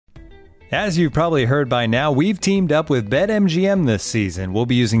As you've probably heard by now, we've teamed up with BetMGM this season. We'll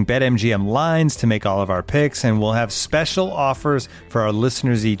be using BetMGM lines to make all of our picks, and we'll have special offers for our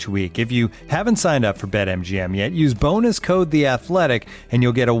listeners each week. If you haven't signed up for BetMGM yet, use bonus code The Athletic, and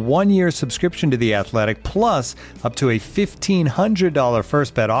you'll get a 1-year subscription to The Athletic, plus up to a $1,500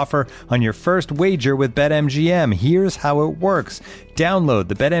 first bet offer on your first wager with BetMGM. Here's how it works. Download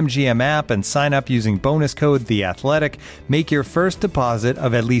the BetMGM app and sign up using bonus code The Athletic. Make your first deposit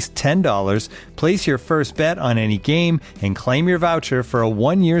of at least $10. Place your first bet on any game and claim your voucher for a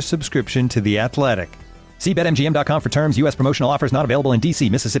 1-year subscription to The Athletic. See BetMGM.com for terms. U.S. promotional offers not available in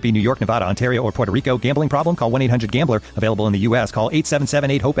D.C., Mississippi, New York, Nevada, Ontario, or Puerto Rico. Gambling problem? Call 1-800-GAMBLER. Available in the U.S. Call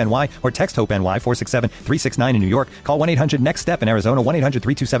 877-8-HOPE-NY or text HOPE-NY 467-369 in New York. Call 1-800-NEXT-STEP in Arizona.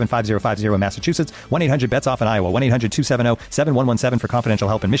 1-800-327-5050 in Massachusetts. 1-800-BETS-OFF in Iowa. 1-800-270-7117 for confidential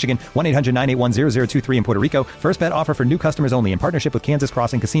help in Michigan. 1-800-981-0023 in Puerto Rico. First bet offer for new customers only in partnership with Kansas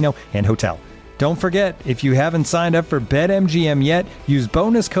Crossing Casino and Hotel. Don't forget, if you haven't signed up for BetMGM yet, use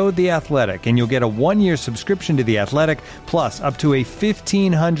bonus code The Athletic, and you'll get a 1-year subscription to The Athletic, plus up to a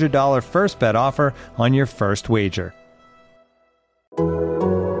 $1,500 first bet offer on your first wager.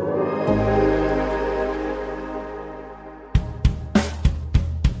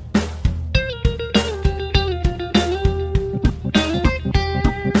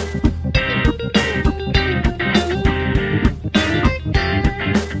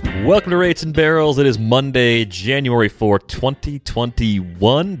 Welcome to Rates and Barrels. It is Monday, January 4th,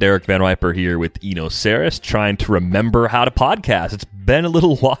 2021. Derek Van Riper here with Eno Saris, trying to remember how to podcast. It's been a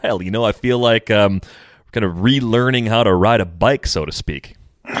little while. You know, I feel like we're kind of relearning how to ride a bike, so to speak.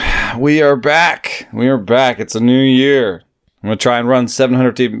 We are back. It's a new year. I'm going to try and run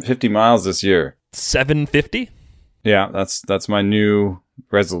 750 miles this year. 750? Yeah, that's my new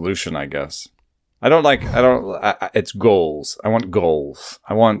resolution, I guess. It's goals. I want goals.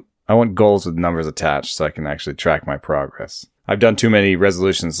 I want goals with numbers attached so I can actually track my progress. I've done too many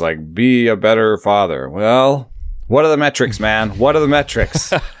resolutions like be a better father. Well, what are the metrics, man? What are the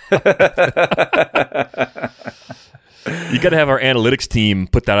metrics? You got to have our analytics team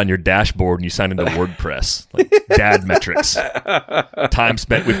put that on your dashboard and you sign into WordPress. Like dad metrics. Time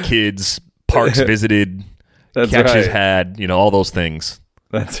spent with kids, parks visited, catches had, all those things.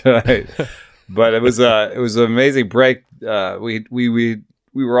 That's right. But it was an amazing break.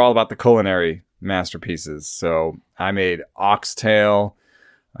 We were all about the culinary masterpieces. So I made oxtail.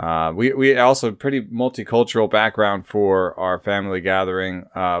 We also pretty multicultural background for our family gathering.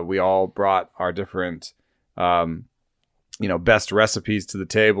 We all brought our different, best recipes to the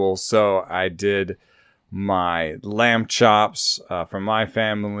table. So I did my lamb chops from my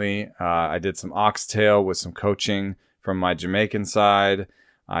family. I did some oxtail with some coaching from my Jamaican side.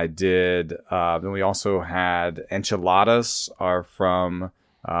 I did. Then we also had enchiladas are from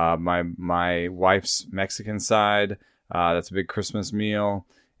my wife's Mexican side. That's a big Christmas meal.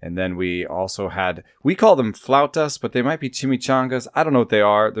 And then we also had, we call them flautas, but they might be chimichangas. I don't know what they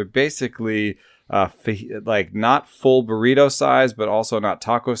are. They're basically like not full burrito size, but also not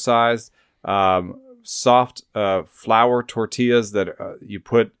taco size. Soft flour tortillas that you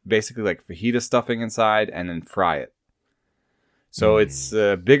put basically like fajita stuffing inside and then fry it. So it's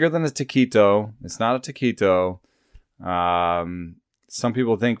bigger than a taquito. It's not a taquito. Some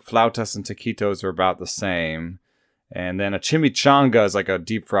people think flautas and taquitos are about the same. And then a chimichanga is like a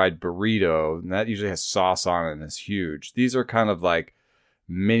deep fried burrito. And that usually has sauce on it and is huge. These are kind of like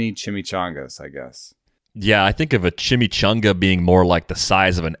mini chimichangas, I guess. Yeah, I think of a chimichanga being more like the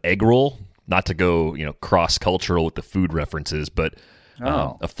size of an egg roll. Not to go, cross-cultural with the food references, but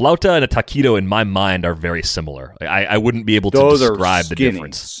a flauta and a taquito in my mind are very similar. I wouldn't be able to describe the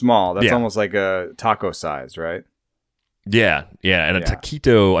difference. Small. That's almost like a taco size, right? Yeah. And a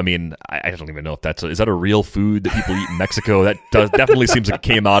taquito, I mean, I don't even know if is that a real food that people eat in Mexico? That definitely seems like it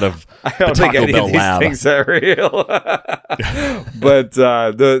came out of the Taco Bell lab. I don't think any of these things are real. But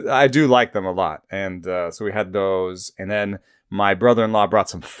I do like them a lot. And so we had those. And then my brother-in-law brought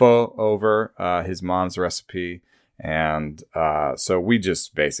some pho over, his mom's recipe. And so we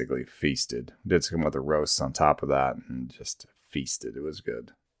just basically feasted. Did some other roasts on top of that and just feasted. It was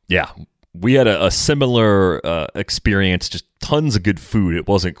good. Yeah. We had a similar experience, just tons of good food. It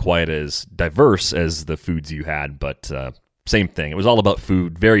wasn't quite as diverse as the foods you had, but same thing. It was all about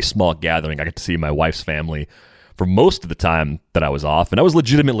food, very small gathering. I got to see my wife's family for most of the time that I was off, and I was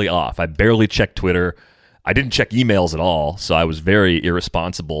legitimately off. I barely checked Twitter. I didn't check emails at all, so I was very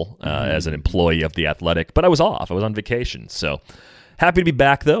irresponsible as an employee of The Athletic, but I was off. I was on vacation. So happy to be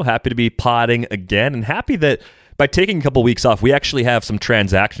back, though. Happy to be podding again, and happy that by taking a couple weeks off, we actually have some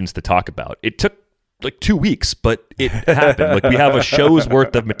transactions to talk about. It took like 2 weeks, but it happened. Like we have a show's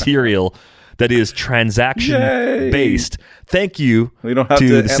worth of material that is transaction based. Thank you. We don't have to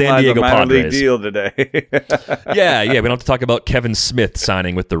to the San Diego minor league Padres. deal today. Yeah. We don't have to talk about Kevin Smith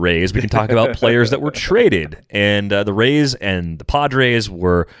signing with the Rays. We can talk about players that were traded, and the Rays and the Padres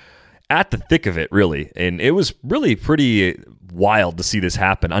were at the thick of it, really, and it was really pretty wild to see this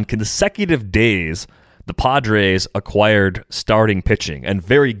happen on consecutive days. The Padres acquired starting pitching, and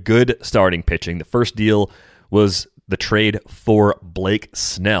very good starting pitching. The first deal was the trade for Blake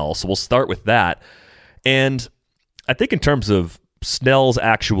Snell. So we'll start with that. And I think in terms of Snell's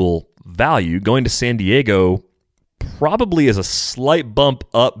actual value, going to San Diego probably is a slight bump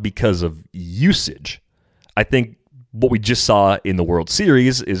up because of usage. I think what we just saw in the World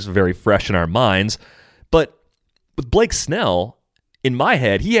Series is very fresh in our minds. But with Blake Snell, in my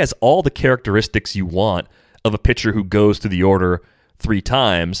head, he has all the characteristics you want of a pitcher who goes through the order 3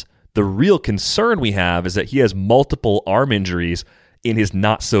 times. The real concern we have is that he has multiple arm injuries in his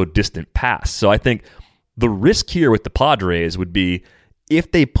not-so-distant past. So I think the risk here with the Padres would be if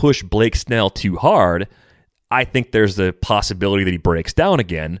they push Blake Snell too hard, I think there's the possibility that he breaks down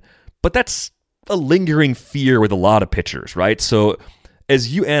again. But that's a lingering fear with a lot of pitchers, right? So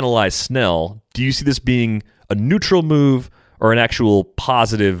as you analyze Snell, do you see this being a neutral move or an actual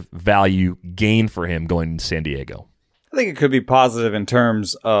positive value gain for him going to San Diego? I think it could be positive in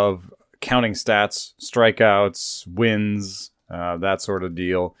terms of counting stats, strikeouts, wins, that sort of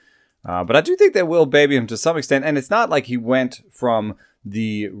deal. But I do think that will baby him to some extent. And it's not like he went from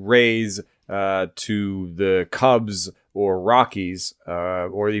the Rays to the Cubs or Rockies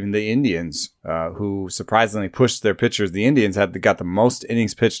or even the Indians, who surprisingly pushed their pitchers. The Indians got the most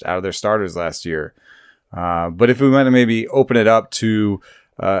innings pitched out of their starters last year. But if we want to maybe open it up to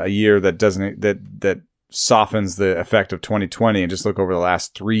a year that doesn't that softens the effect of 2020 and just look over the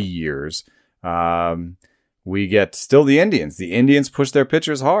last 3 years, we get still the Indians. The Indians push their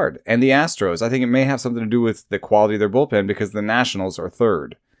pitchers hard, and the Astros. I think it may have something to do with the quality of their bullpen because the Nationals are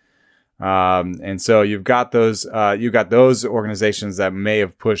third. And so you've got those organizations that may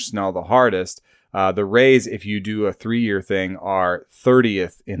have pushed Snell the hardest. The Rays, if you do a 3-year thing, are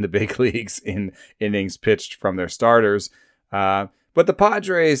 30th in the big leagues in innings pitched from their starters. But the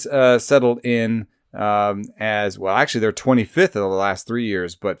Padres settled in as well. Actually, they're 25th of the last 3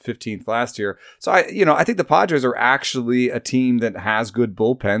 years, but 15th last year. So I think the Padres are actually a team that has good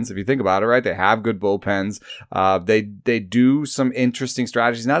bullpens. If you think about it, right? They have good bullpens. They do some interesting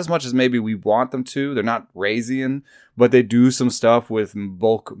strategies, not as much as maybe we want them to. They're not Raysian, but they do some stuff with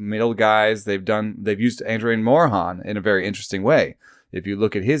bulk middle guys. They've used Andrew Morejon in a very interesting way. If you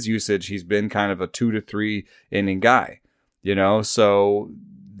look at his usage, he's been kind of a 2 to 3 inning guy, so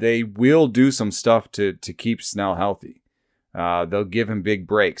they will do some stuff to keep Snell healthy. They'll give him big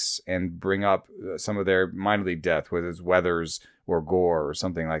breaks and bring up some of their minor league depth, whether it's Weathers or Gore or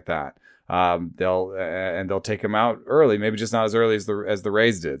something like that. They'll take him out early, maybe just not as early as the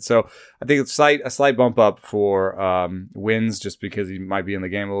Rays did. So I think it's a slight bump up for wins, just because he might be in the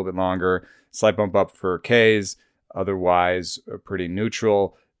game a little bit longer. Slight bump up for Ks. Otherwise, pretty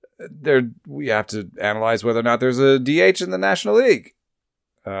neutral. We have to analyze whether or not there's a DH in the National League.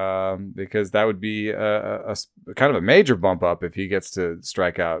 Because that would be a kind of a major bump up if he gets to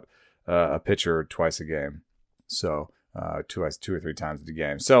strike out a pitcher twice a game. So 2 or 3 times a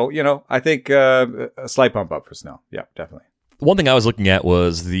game. So, I think a slight bump up for Snell. Yeah, definitely. One thing I was looking at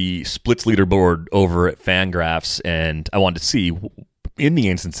was the splits leaderboard over at Fangraphs, and I wanted to see, in the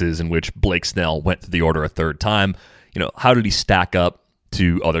instances in which Blake Snell went through the order a third time, how did he stack up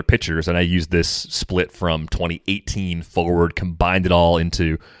to other pitchers? And I used this split from 2018 forward, combined it all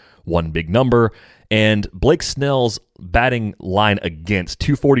into one big number. And Blake Snell's batting line against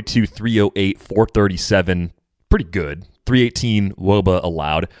 242, 308, 437, pretty good. 318 WOBA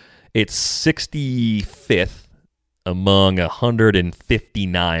allowed. It's 65th among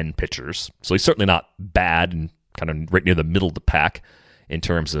 159 pitchers. So he's certainly not bad and kind of right near the middle of the pack in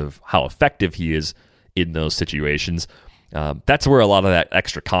terms of how effective he is in those situations. That's where a lot of that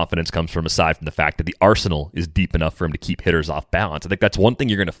extra confidence comes from, aside from the fact that the arsenal is deep enough for him to keep hitters off balance. I think that's one thing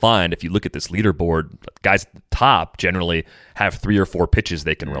you're going to find if you look at this leaderboard. Guys at the top generally have 3 or 4 pitches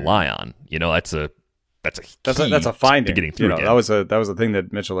they can rely on. That's a finding to getting through. That was a thing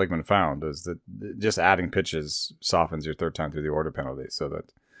that Mitchell Lakeman found, is that just adding pitches softens your third time through the order penalty. So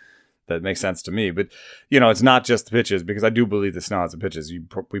that makes sense to me. But, it's not just the pitches, because I do believe the Snell has the pitches.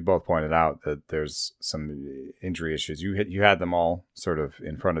 We both pointed out that there's some injury issues. You had them all sort of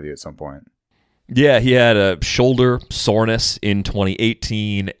in front of you at some point. Yeah, he had a shoulder soreness in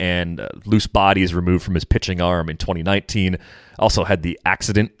 2018 and loose bodies removed from his pitching arm in 2019. Also had the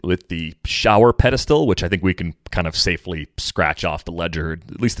accident with the shower pedestal, which I think we can kind of safely scratch off the ledger,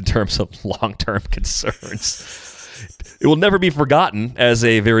 at least in terms of long-term concerns. It will never be forgotten as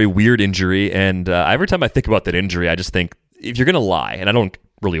a very weird injury, and every time I think about that injury, I just think, if you're going to lie, and I don't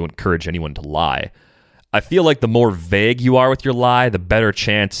really encourage anyone to lie, I feel like the more vague you are with your lie, the better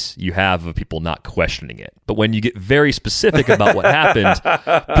chance you have of people not questioning it. But when you get very specific about what happened,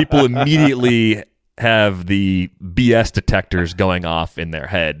 people immediately have the BS detectors going off in their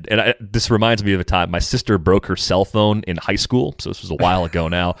head. And this reminds me of a time my sister broke her cell phone in high school, so this was a while ago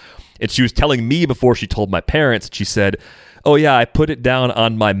now. And she was telling me before she told my parents, she said, "Oh yeah, I put it down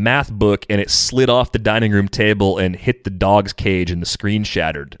on my math book and it slid off the dining room table and hit the dog's cage and the screen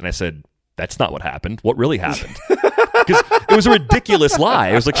shattered." And I said, "That's not what happened. What really happened?" Because it was a ridiculous lie.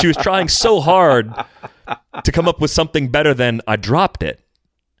 It was like she was trying so hard to come up with something better than "I dropped it."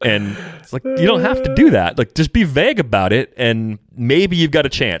 And it's like, you don't have to do that. Like, just be vague about it and maybe you've got a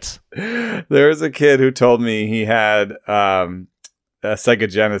chance. There was a kid who told me he had a Sega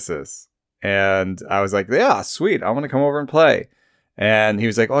Genesis. And I was like, yeah, sweet. I want to come over and play. And he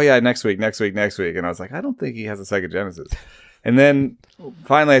was like, oh, yeah, next week. And I was like, I don't think he has a Sega Genesis. And then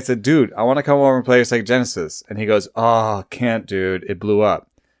finally I said, dude, I want to come over and play a Sega Genesis. And he goes, oh, can't, dude. It blew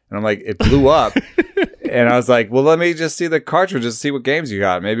up. And I'm like, it blew up. And I was like, well, let me just see the cartridges, see what games you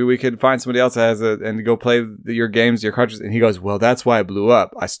got. Maybe we could find somebody else that has it and go play your games, your cartridges. And he goes, well, that's why it blew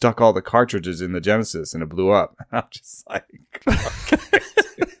up. I stuck all the cartridges in the Genesis and it blew up. And I'm just like, okay.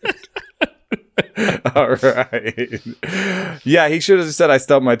 All right. Yeah, he should have just said I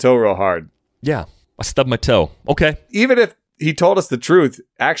stubbed my toe real hard. Yeah, I stubbed my toe. Okay. Even if he told us the truth,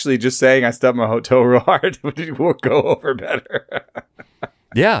 actually just saying I stubbed my toe real hard will go over better.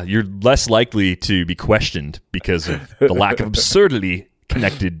 Yeah, you're less likely to be questioned because of the lack of absurdity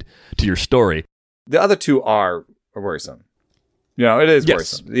connected to your story. The other two are worrisome. You know, it is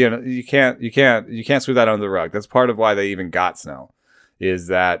worrisome. You know, you can't sweep that under the rug. That's part of why they even got Snell, is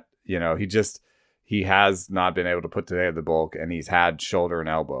that, you know, he has not been able to put together the bulk, and he's had shoulder and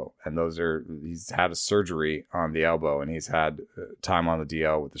elbow, and he's had a surgery on the elbow, and he's had time on the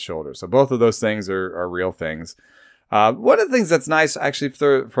DL with the shoulder. So both of those things are real things. One of the things that's nice, actually,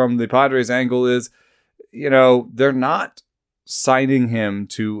 from the Padres' angle is, you know, they're not signing him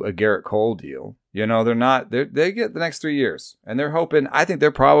to a Garrett Cole deal. You know, they get the next 3 years, and they're hoping, I think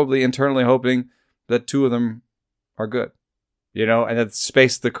they're probably internally hoping that two of them are good, you know, and that's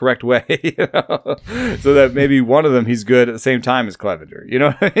spaced the correct way, you know, so that maybe one of them he's good at the same time as Clevenger. You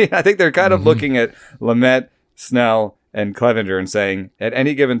know what I mean? I think they're kind of looking at Lamet, Snell, and Clevenger and saying, at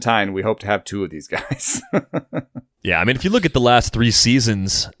any given time, we hope to have two of these guys. Yeah, I mean, if you look at the last 3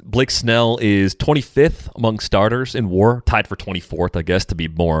 seasons, Blake Snell is 25th among starters in WAR, tied for 24th, I guess, to be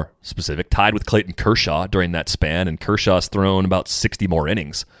more specific, tied with Clayton Kershaw during that span, and Kershaw's thrown about 60 more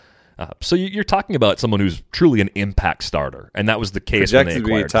innings. So you're talking about someone who's truly an impact starter, and that was the case Projected when they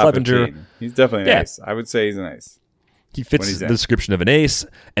acquired top Clevenger. 15. He's definitely an ace. I would say he's an ace. He fits the description of an ace,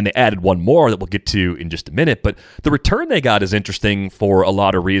 and they added one more that we'll get to in just a minute. But the return they got is interesting for a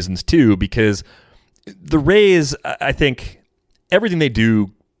lot of reasons, too, because the Rays, I think, everything they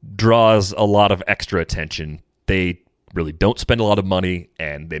do draws a lot of extra attention. They really don't spend a lot of money,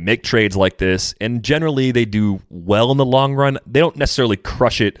 and they make trades like this, and generally they do well in the long run. They don't necessarily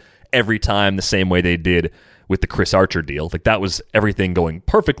crush it every time the same way they did with the Chris Archer deal. Like, that was everything going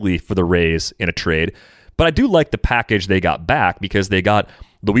perfectly for the Rays in a trade. But I do like the package they got back, because they got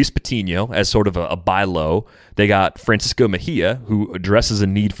Luis Patino as sort of a buy low. They got Francisco Mejia, who addresses a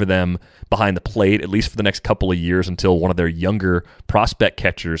need for them behind the plate, at least for the next couple of years until one of their younger prospect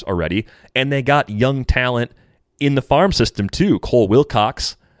catchers are ready. And they got young talent in the farm system too. Cole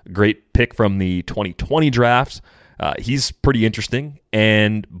Wilcox, great pick from the 2020 draft. He's pretty interesting.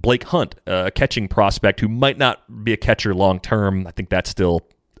 And Blake Hunt, a catching prospect who might not be a catcher long term. I think that's still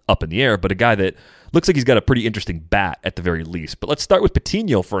up in the air, but a guy that looks like he's got a pretty interesting bat at the very least. But let's start with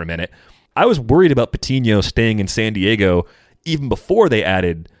Patino for a minute. I was worried about Patino staying in San Diego even before they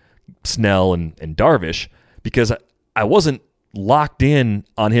added Snell and Darvish, because I wasn't locked in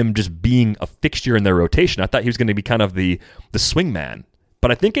on him just being a fixture in their rotation. I thought he was going to be kind of the swing man.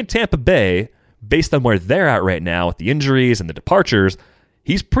 But I think in Tampa Bay, based on where they're at right now with the injuries and the departures,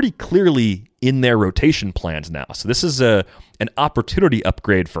 he's pretty clearly in their rotation plans now. So this is an opportunity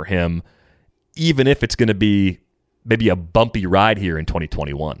upgrade for him, even if it's going to be maybe a bumpy ride here in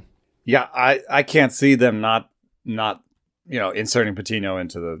 2021. Yeah, I can't see them not inserting Patino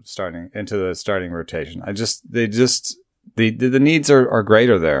into the starting rotation. The needs are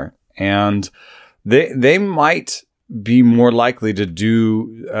greater there, and They might be more likely to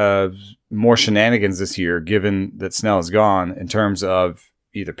do more shenanigans this year, given that Snell is gone, in terms of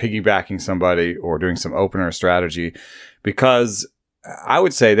either piggybacking somebody or doing some opener strategy, because I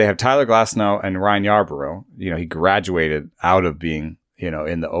would say they have Tyler Glasnow and Ryan Yarbrough. He graduated out of being,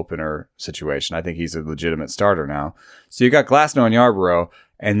 in the opener situation. I think he's a legitimate starter now. So you got Glasnow and Yarbrough,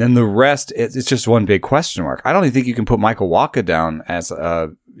 and then the rest, it's just one big question mark. I don't even think you can put Michael Wacha down as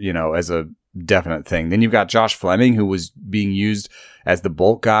a definite thing. Then you've got Josh Fleming, who was being used as the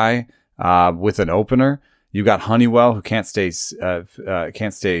bulk guy with an opener. You've got Honeywell, who can't stay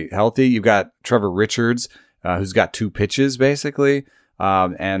healthy. You've got Trevor Richards, who's got 2 pitches basically,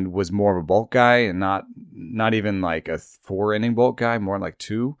 and was more of a bulk guy and not even like a 4-inning bulk guy, more like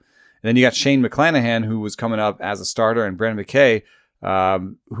 2. And then you got Shane McClanahan, who was coming up as a starter, and Brendan McKay,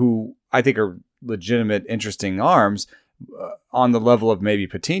 who I think are legitimate, interesting arms on the level of maybe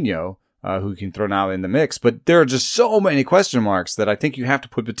Patino, who can throw now in the mix. But there are just so many question marks that I think you have to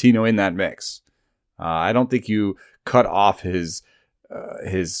put Patino in that mix. I don't think you cut off his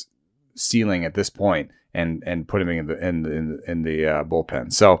ceiling at this point and put him in the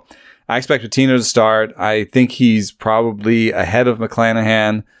bullpen. So I expect Patino to start. I think he's probably ahead of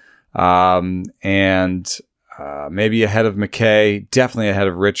McClanahan, and maybe ahead of McKay, definitely ahead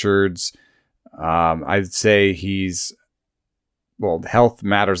of Richards. I'd say health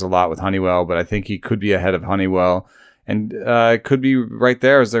matters a lot with Honeywell, but I think he could be ahead of Honeywell, and could be right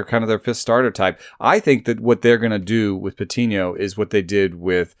there as their 5th starter type. I think that what they're going to do with Patino is what they did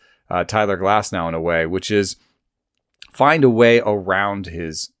with Tyler Glasnow in a way, which is find a way around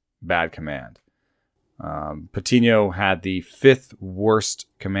his bad command. Patino had the 5th worst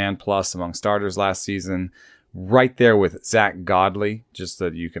command plus among starters last season, right there with Zach Godley, just so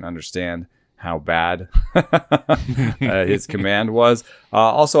that you can understand how bad his command was.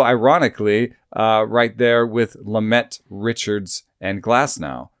 Also, ironically, right there with Lamet, Richards, and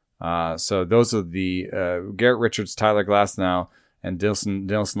Glasnow. So those are the Garrett Richards, Tyler Glasnow, and Dinelson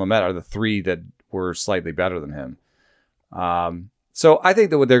Lamet are the 3 that were slightly better than him. So I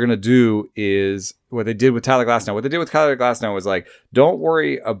think that what they're going to do is what they did with Tyler Glasnow. What they did with Tyler Glasnow was like, don't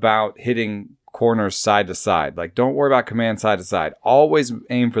worry about hitting corners side to side. Like, don't worry about command side to side. Always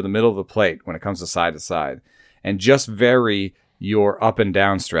aim for the middle of the plate when it comes to side, and just vary your up and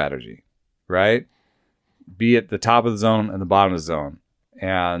down strategy, right? Be at the top of the zone and the bottom of the zone,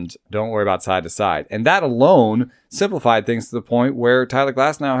 and don't worry about side to side. And that alone simplified things to the point where Tyler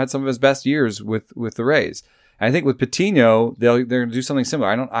Glasnow had some of his best years with the Rays. And I think with Patino, they're going to do something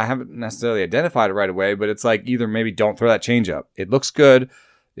similar. I haven't necessarily identified it right away, but it's like either maybe don't throw that changeup. It looks good.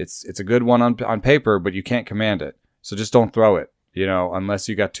 It's a good one on paper, but you can't command it. So just don't throw it, unless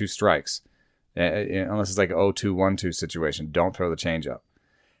you got 2 strikes. Unless it's like an 0-2, 1-2 situation. Don't throw the changeup.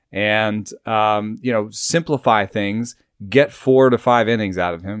 And, simplify things, get 4 to 5 innings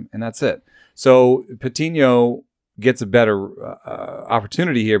out of him, and that's it. So Patino gets a better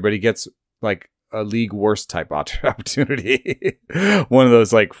opportunity here, but he gets like a league worst type opportunity. One of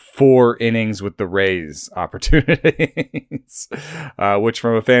those like 4 innings with the Rays opportunities, which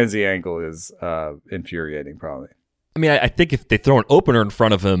from a fantasy angle is infuriating probably. I mean, I think if they throw an opener in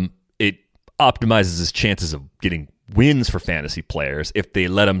front of him, it optimizes his chances of getting wins for fantasy players. If they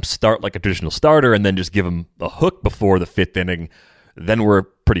let him start like a traditional starter and then just give him a hook before the 5th inning, then we're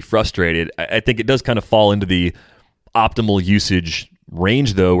pretty frustrated. I think it does kind of fall into the optimal usage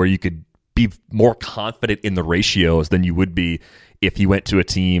range, though, where you could be more confident in the ratios than you would be if he went to a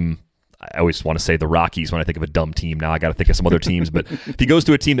team. I always want to say the Rockies when I think of a dumb team. Now I got to think of some other teams. But if he goes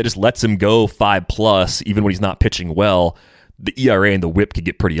to a team that just lets him go 5+, even when he's not pitching well, the ERA and the WHIP could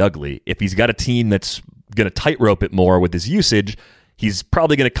get pretty ugly. If he's got a team that's going to tightrope it more with his usage, he's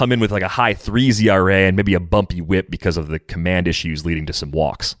probably going to come in with like a high 3s ERA and maybe a bumpy WHIP because of the command issues leading to some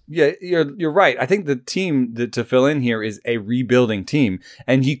walks. Yeah, you're right. I think the team to fill in here is a rebuilding team,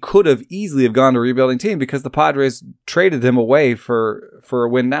 and he could have easily have gone to a rebuilding team because the Padres traded him away for a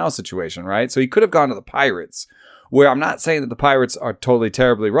win now situation, right? So he could have gone to the Pirates, where I'm not saying that the Pirates are totally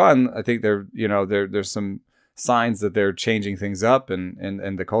terribly run. I think there's some signs that they're changing things up,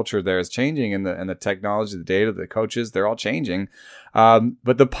 and the culture there is changing, and the technology, the data, the coaches, they're all changing.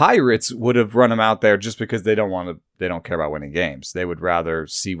 But the Pirates would have run him out there just because they don't care about winning games. They would rather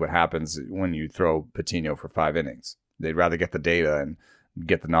see what happens when you throw Patino for 5 innings. They'd rather get the data and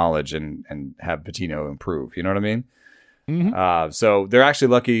get the knowledge and have Patino improve. You know what I mean? Mm-hmm. So they're actually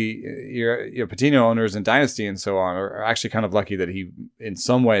lucky. Patino owners in Dynasty and so on are actually kind of lucky that he, in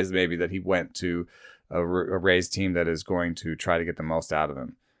some ways, maybe that he went to a Rays team that is going to try to get the most out of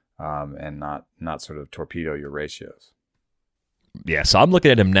him, and not sort of torpedo your ratios. Yeah, so I'm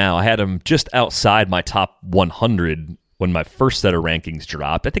looking at him now. I had him just outside my top 100 when my first set of rankings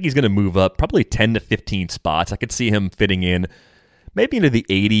dropped. I think he's going to move up probably 10 to 15 spots. I could see him fitting in maybe into the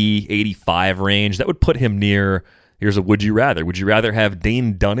 80, 85 range. That would put him near, here's a would you rather. Would you rather have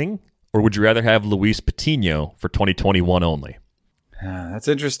Dane Dunning or would you rather have Luis Patino for 2021 only? That's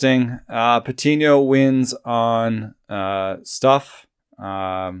interesting. Patino wins on stuff,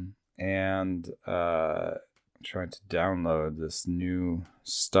 and I'm trying to download this new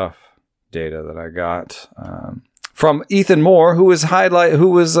stuff data that I got from Ethan Moore, who was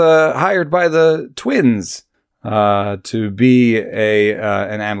hired by the Twins to be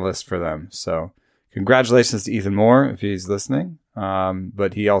an analyst for them. So congratulations to Ethan Moore if he's listening.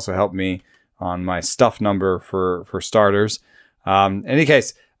 But he also helped me on my stuff number for starters. In any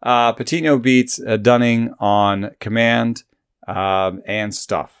case, Patino beats Dunning on command and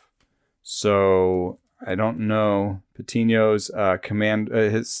stuff. So I don't know. Patino's command,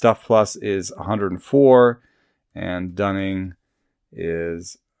 his stuff plus is 104, and Dunning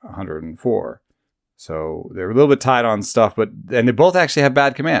is 104. So they're a little bit tied on stuff, and they both actually have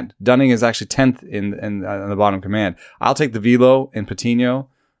bad command. Dunning is actually 10th in the bottom command. I'll take the velo in Patino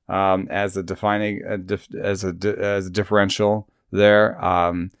as a defining as a differential there,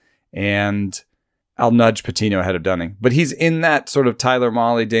 and I'll nudge Patino ahead of Dunning. But he's in that sort of Tyler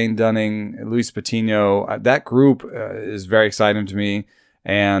Mahle, Dane Dunning, Luis Patino. That group is very exciting to me,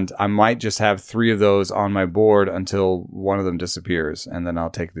 and I might just have 3 of those on my board until one of them disappears, and then I'll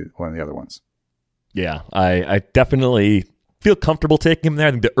take one of the other ones. Yeah, I definitely feel comfortable taking him there.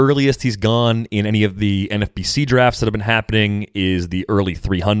 I think the earliest he's gone in any of the NFBC drafts that have been happening is the early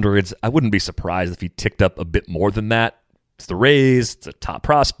 300s. I wouldn't be surprised if he ticked up a bit more than that. It's the Rays, it's a top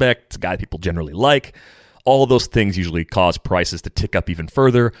prospect, it's a guy people generally like. All of those things usually cause prices to tick up even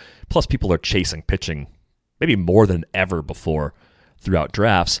further. Plus, people are chasing pitching maybe more than ever before throughout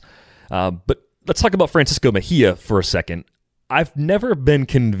drafts. But let's talk about Francisco Mejia for a second. I've never been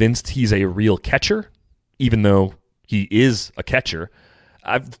convinced he's a real catcher, even though he is a catcher.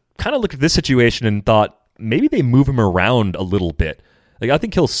 I've kind of looked at this situation and thought maybe they move him around a little bit. Like, I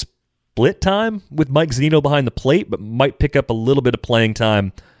think he'll split time with Mike Zunino behind the plate, but might pick up a little bit of playing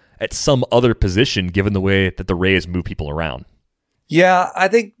time at some other position, given the way that the Rays move people around. Yeah, I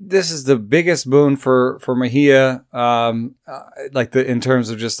think this is the biggest boon for Mejia, in terms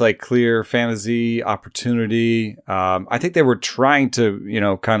of just like clear fantasy opportunity. I think they were trying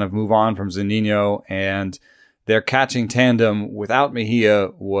to, kind of move on from Zunino, and their catching tandem without Mejia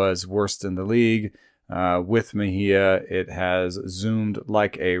was worst in the league. With Mejia, it has zoomed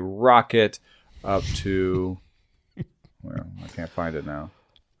like a rocket up to, well, I can't find it now,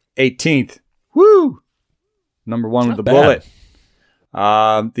 18th. Woo! Number 1 with the bullet.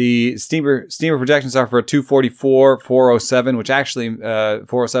 The steamer projections are for a 244, 407, which actually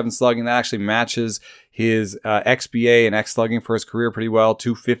 407 slugging, that actually matches his XBA and X slugging for his career pretty well.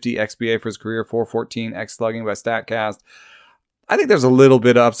 250 XBA for his career, 414 X slugging by StatCast. I think there's a little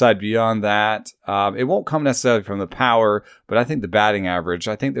bit of upside beyond that. It won't come necessarily from the power, but I think the batting average,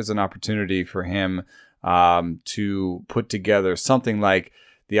 I think there's an opportunity for him to put together something like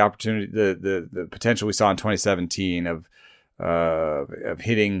the opportunity, the potential we saw in 2017 of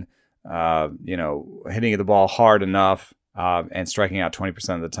hitting, hitting the ball hard enough and striking out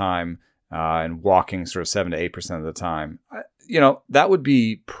 20% of the time and walking sort of 7 to 8% of the time. That would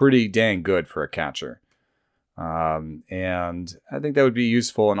be pretty dang good for a catcher. And I think that would be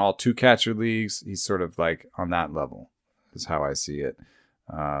useful in all 2 catcher leagues. He's sort of like on that level is how I see it.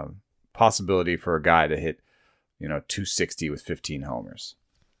 Possibility for a guy to hit, 260 with 15 homers.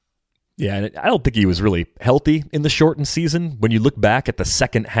 Yeah, and I don't think he was really healthy in the shortened season. When you look back at the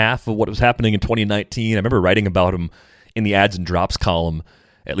second half of what was happening in 2019, I remember writing about him in the ads and drops column,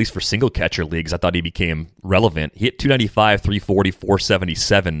 at least for single catcher leagues. I thought he became relevant. He hit 295, 340,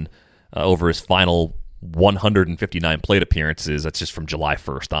 477 over his final 159 plate appearances. That's just from July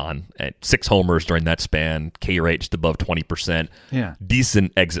 1st on. And 6 homers during that span, K rate just above 20%. Yeah.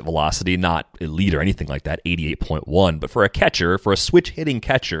 Decent exit velocity, not elite or anything like that, 88.1. But for a catcher, for a switch hitting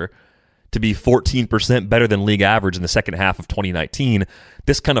catcher, to be 14% better than league average in the second half of 2019,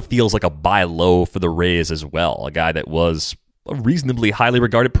 this kind of feels like a buy low for the Rays as well. A guy that was a reasonably highly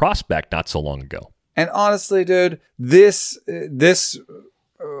regarded prospect not so long ago. And honestly, dude, this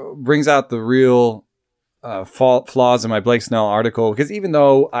brings out the real flaws in my Blake Snell article, because even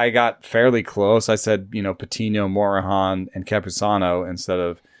though I got fairly close, I said, Patino, Morahan, and Campusano instead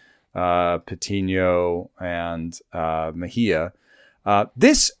of Patino and Mejia.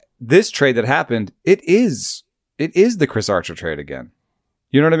 This trade that happened, it is the Chris Archer trade again.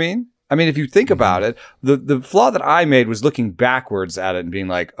 You know what I mean? I mean, if you think about it, the flaw that I made was looking backwards at it and being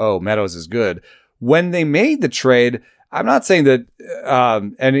like, oh, Meadows is good. When they made the trade, I'm not saying that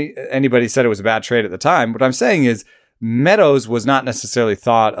anybody said it was a bad trade at the time. What I'm saying is Meadows was not necessarily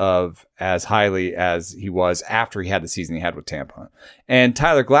thought of as highly as he was after he had the season he had with Tampa. And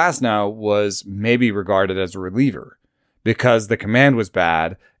Tyler Glasnow was maybe regarded as a reliever because the command was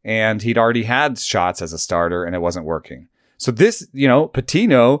bad and he'd already had shots as a starter and it wasn't working. So this,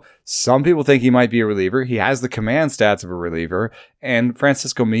 Patino, some people think he might be a reliever. He has the command stats of a reliever. And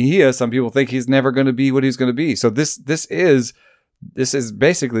Francisco Mejia, some people think he's never going to be what he's going to be. So this is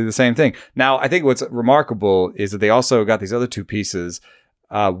basically the same thing. Now, I think what's remarkable is that they also got these other two pieces.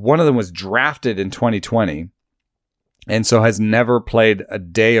 One of them was drafted in 2020 and so has never played a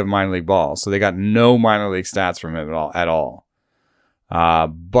day of minor league ball. So they got no minor league stats from him at all.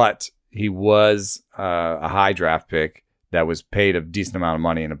 But he was a high draft pick that was paid a decent amount of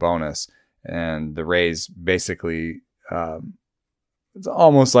money in a bonus. And the Rays basically, it's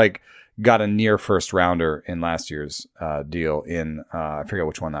almost like got a near first rounder in last year's deal in, I forget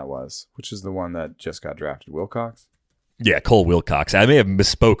which one that was, which is the one that just got drafted, Wilcox? Yeah, Cole Wilcox. I may have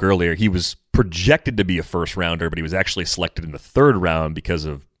misspoke earlier. He was projected to be a first rounder, but he was actually selected in the third round because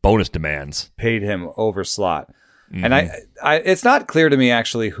of bonus demands. Paid him over slot. Mm-hmm. And I it's not clear to me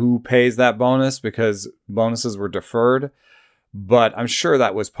actually who pays that bonus because bonuses were deferred, but I'm sure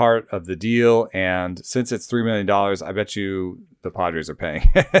that was part of the deal. And since it's $3 million, I bet you the Padres are paying.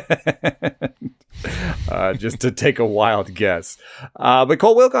 Just to take a wild guess. But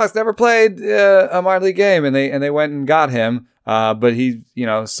Cole Wilcox never played a minor league game, and they went and got him. But he,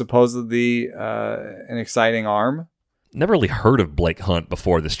 supposedly an exciting arm. Never really heard of Blake Hunt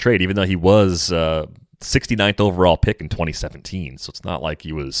before this trade, even though he was 69th overall pick in 2017. So it's not like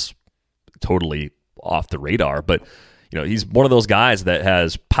he was totally off the radar. But he's one of those guys that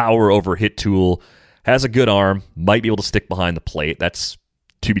has power over hit tool, has a good arm, might be able to stick behind the plate. That's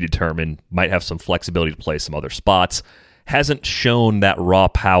to be determined. Might have some flexibility to play some other spots. Hasn't shown that raw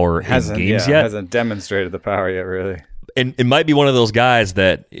power in games yet. Hasn't demonstrated the power yet, really. And it might be one of those guys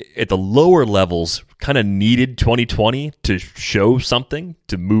that at the lower levels kind of needed 2020 to show something,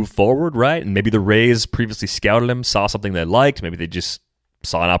 to move forward, right? And maybe the Rays previously scouted him, saw something they liked. Maybe they just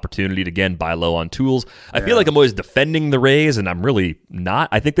saw an opportunity to, again, buy low on tools. I feel like I'm always defending the Rays, and I'm really not.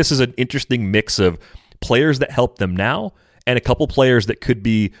 I think this is an interesting mix of players that help them now and a couple players that could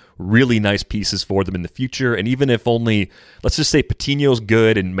be really nice pieces for them in the future. And even if only, let's just say Patino's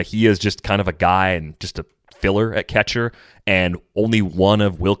good and Mejia's just kind of a guy and just a filler at catcher, and only one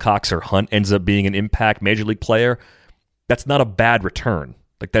of Wilcox or Hunt ends up being an impact major league player, that's not a bad return.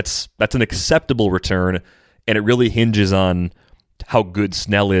 Like that's an acceptable return, and it really hinges on how good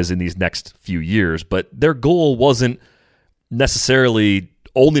Snell is in these next few years. But their goal wasn't necessarily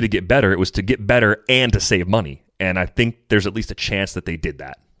only to get better, it was to get better and to save money. And I think there's at least a chance that they did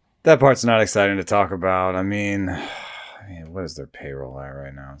that. That part's not exciting to talk about. I mean, what is their payroll at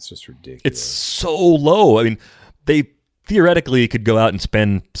right now? It's just ridiculous. It's so low. I mean, they theoretically could go out and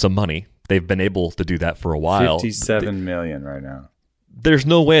spend some money. They've been able to do that for a while. $57 million right now. There's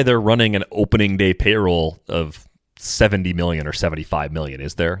no way they're running an opening day payroll of $70 million or $75 million,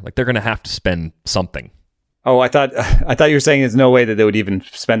 is there? Like, they're going to have to spend something. Oh, I thought you were saying there's no way that they would even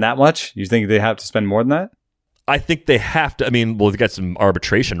spend that much. You think they have to spend more than that? I think they have to. I mean, well, they've got some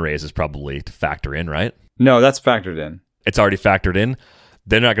arbitration raises probably to factor in, right? No, that's factored in. It's already factored in.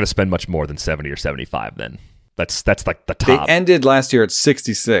 They're not going to spend much more than 70 or 75 then. That's like the top. They ended last year at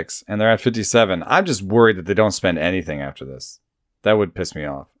 66 and they're at 57. I'm just worried that they don't spend anything after this. That would piss me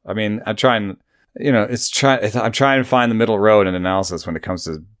off. I mean, I'm trying to find the middle road in analysis when it comes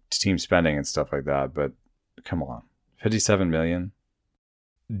to team spending and stuff like that, but come on. 57 million.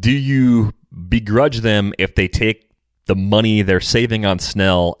 Do you begrudge them if they take the money they're saving on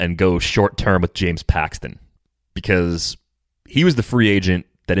Snell and go short term with James Paxton? Because he was the free agent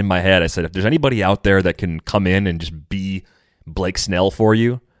that in my head I said, if there's anybody out there that can come in and just be Blake Snell for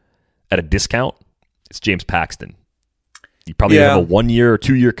you at a discount, it's James Paxton. You probably have a 1 year or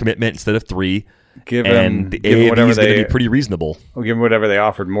 2 year commitment instead of 3. The AAV is going to be pretty reasonable. We'll give him whatever they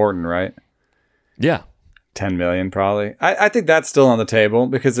offered Morton, right? Yeah. 10 million probably. I think that's still on the table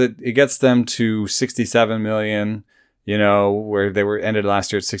because it gets them to 67 million, where they were ended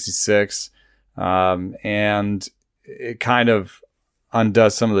last year at 66. And it kind of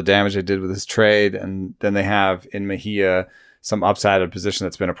undoes some of the damage they did with this trade. And then they have in Mejia some upside at a position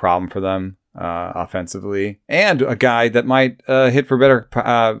that's been a problem for them offensively, and a guy that might hit for better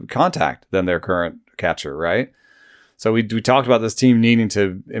contact than their current catcher, right? So we talked about this team needing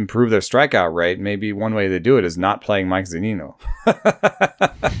to improve their strikeout rate. Maybe one way to do it is not playing Mike Zunino.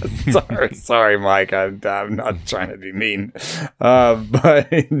 sorry, Mike. I'm not trying to be mean, but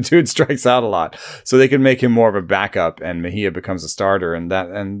dude strikes out a lot. So they can make him more of a backup, and Mejia becomes a starter, and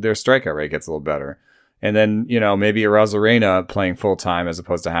their strikeout rate gets a little better. And then maybe Arozarena playing full time as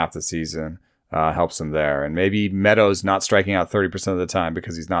opposed to half the season helps them there, and maybe Meadows not striking out 30% of the time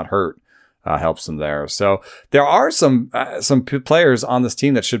because he's not hurt. Helps them there. So there are some players on this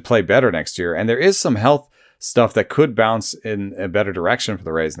team that should play better next year. And there is some health stuff that could bounce in a better direction for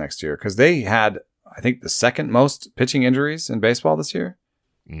the Rays next year, because they had, I think, the second most pitching injuries in baseball this year.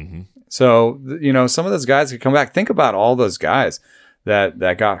 Mm-hmm. So, some of those guys could come back. Think about all those guys that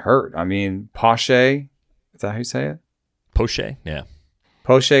got hurt. I mean, Poche, is that how you say it? Poche, yeah.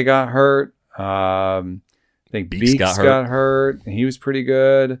 Poche got hurt. I think Beeks got hurt. He was pretty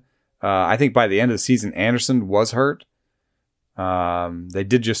good. I think by the end of the season, Anderson was hurt. They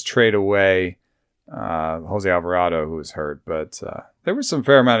did just trade away Jose Alvarado, who was hurt, but there was some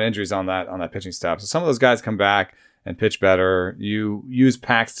fair amount of injuries on that pitching staff. So some of those guys come back and pitch better. You use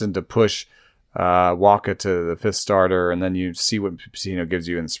Paxton to push Walker to the fifth starter, and then you see what Pacino gives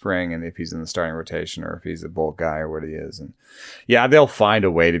you in spring, and if he's in the starting rotation or if he's a bulk guy or what he is. And yeah, they'll find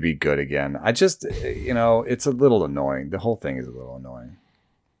a way to be good again. I just, it's a little annoying. The whole thing is a little annoying.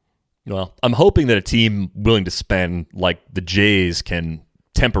 Well, I'm hoping that a team willing to spend like the Jays can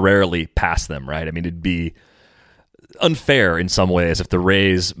temporarily pass them, right? I mean, it'd be unfair in some ways if the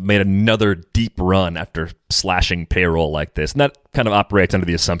Rays made another deep run after slashing payroll like this. And that kind of operates under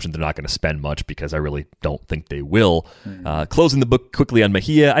the assumption they're not going to spend much, because I really don't think they will. Closing the book quickly on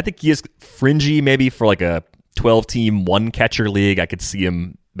Mejia, I think he is fringy maybe for like a 12-team one-catcher league. I could see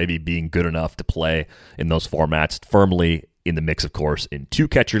him maybe being good enough to play in those formats, firmly in the mix, of course, in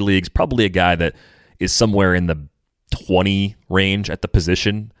two-catcher leagues. Probably a guy that is somewhere in the 20 range at the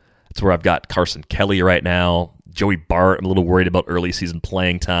position. That's where I've got Carson Kelly right now. Joey Bart, I'm a little worried about early season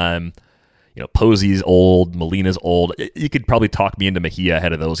playing time. Posey's old, Molina's old. You could probably talk me into Mejia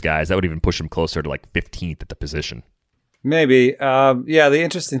ahead of those guys. That would even push him closer to like 15th at the position. Maybe. The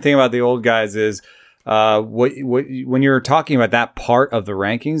interesting thing about the old guys is when you're talking about that part of the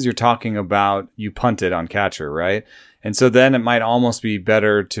rankings, you're talking about you punted on catcher, right? And so then it might almost be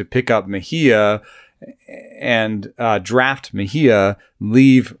better to pick up Mejia and draft Mejia,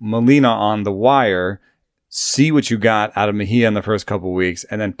 leave Molina on the wire, see what you got out of Mejia in the first couple of weeks,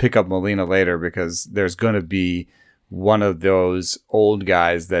 and then pick up Molina later, because there's going to be one of those old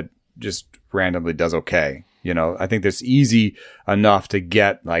guys that just randomly does okay. I think that's easy enough to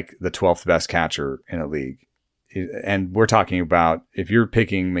get like the 12th best catcher in a league. And we're talking about, if you're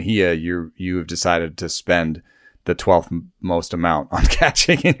picking Mejia, you have decided to spend the 12th most amount on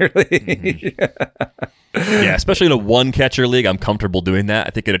catching in your league. Yeah, especially in a one-catcher league, I'm comfortable doing that.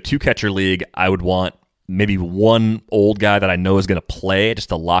 I think in a two-catcher league, I would want maybe one old guy that I know is going to play just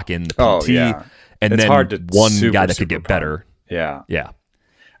to lock in the PT. Oh, yeah. And it's then hard to one guy that could get better. Yeah. Yeah.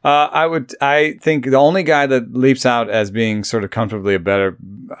 I think the only guy that leaps out as being sort of comfortably better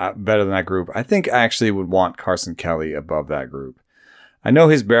than that group, I think I actually would want Carson Kelly above that group. I know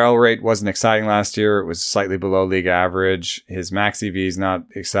his barrel rate wasn't exciting last year. It was slightly below league average. His max EV is not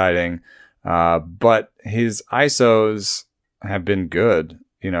exciting, but his ISOs have been good,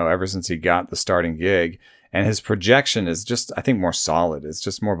 ever since he got the starting gig. And his projection is just, I think, more solid. It's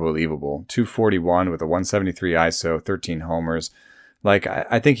just more believable. 241 with a 173 ISO, 13 homers. Like,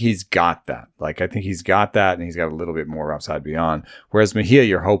 I think he's got that. Like, I think he's got that, and he's got a little bit more upside beyond. Whereas Mejia,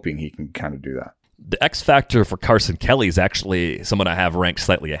 you're hoping he can kind of do that. The X factor for Carson Kelly is actually someone I have ranked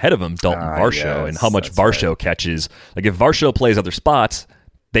slightly ahead of him, Dalton Varsho, and how much Varsho catches. Like, if Varsho plays other spots,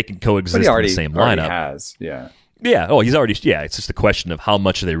 they can coexist in the same lineup. Has, yeah. Yeah. Oh, he's already. Yeah. It's just a question of how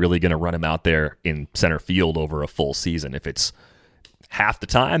much are they really going to run him out there in center field over a full season. If it's half the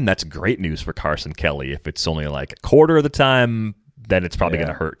time, that's great news for Carson Kelly. If it's only like a quarter of the time, then it's probably going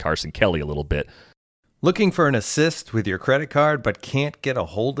to hurt Carson Kelly a little bit. Looking for an assist with your credit card but can't get a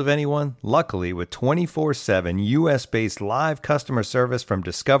hold of anyone? Luckily, with 24/7 U.S.-based live customer service from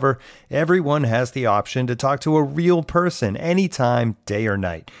Discover, everyone has the option to talk to a real person anytime, day or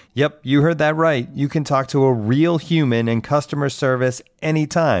night. Yep, you heard that right. You can talk to a real human in customer service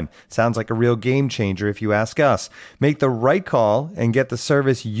anytime. Sounds like a real game changer if you ask us. Make the right call and get the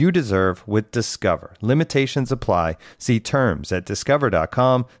service you deserve with Discover. Limitations apply. See terms at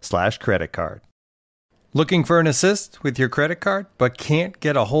discover.com/creditcard. Looking for an assist with your credit card but can't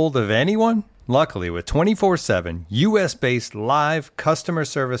get a hold of anyone? Luckily, with 24/7 U.S.-based live customer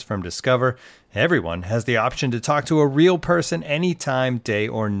service from Discover, everyone has the option to talk to a real person anytime, day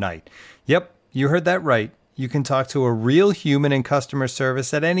or night. Yep, you heard that right. you can talk to a real human in customer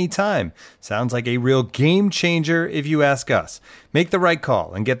service at any time. Sounds like a real game changer if you ask us. Make the right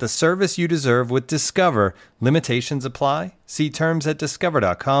call and get the service you deserve with Discover. Limitations apply. See terms at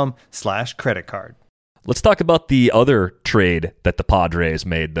discover.com/creditcard. Let's talk about the other trade that the Padres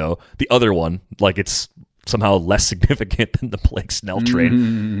made, though. The other one, like it's somehow less significant than the Blake Snell trade.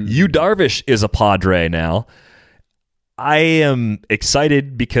 Yu Darvish is a Padre now. I am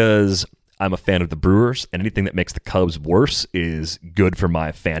excited because I'm a fan of the Brewers, and anything that makes the Cubs worse is good for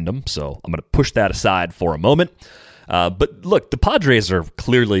my fandom, so I'm going to push that aside for a moment. But look, the Padres are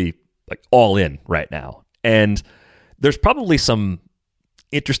clearly like all in right now, and there's probably some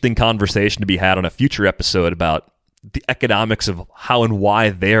interesting conversation to be had on a future episode about the economics of how and why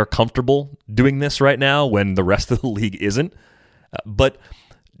they're comfortable doing this right now when the rest of the league isn't. But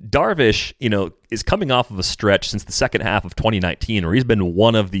Darvish, is coming off of a stretch since the second half of 2019 where he's been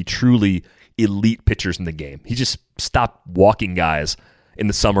one of the truly elite pitchers in the game. He just stopped walking guys in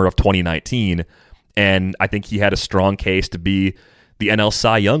the summer of 2019, and I think he had a strong case to be the NL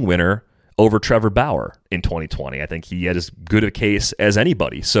Cy Young winner over Trevor Bauer in 2020. I think he had as good a case as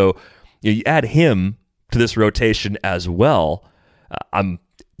anybody. So you add him to this rotation as well. I'm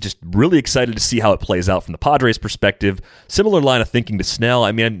just really excited to see how it plays out from the Padres' perspective. Similar line of thinking to Snell.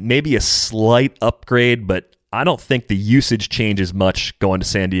 I mean, maybe a slight upgrade, but I don't think the usage changes much going to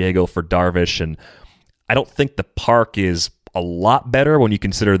San Diego for Darvish, and I don't think the park is a lot better when you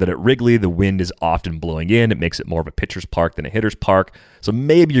consider that at Wrigley, the wind is often blowing in. It makes it more of a pitcher's park than a hitter's park. So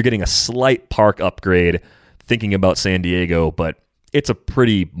maybe you're getting a slight park upgrade thinking about San Diego, but it's a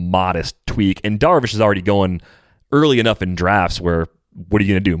pretty modest tweak. And Darvish is already going early enough in drafts where what are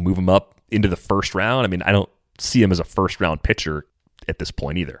you going to do? Move him up into the first round? I mean, I don't see him as a first-round pitcher at this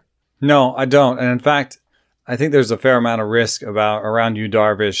point either. No, I don't. And in fact, I think there's a fair amount of risk around Yu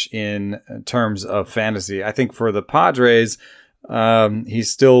Darvish in terms of fantasy. I think for the Padres, he's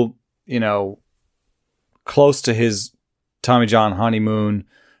still, close to his Tommy John honeymoon.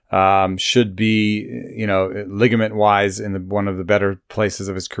 Should be, ligament-wise in one of the better places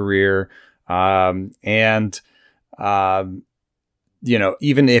of his career. Even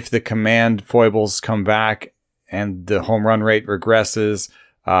if the command foibles come back and the home run rate regresses,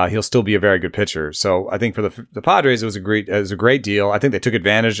 he'll still be a very good pitcher. So I think for the Padres, it was a great deal. I think they took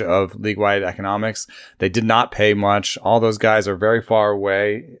advantage of league-wide economics. They did not pay much. All those guys are very far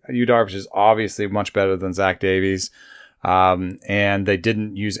away. Yu Darvish is obviously much better than Zach Davies. And they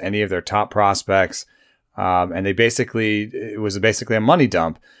didn't use any of their top prospects. And it was basically a money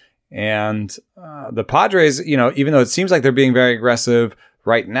dump. And the Padres, even though it seems like they're being very aggressive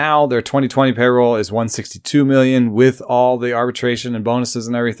right now, their 2020 payroll is $162 million with all the arbitration and bonuses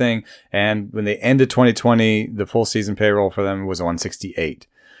and everything. And when they ended 2020, the full season payroll for them was $168.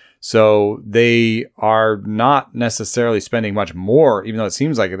 So they are not necessarily spending much more, even though it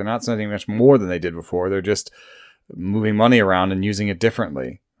seems like they're not spending much more than they did before. They're just moving money around and using it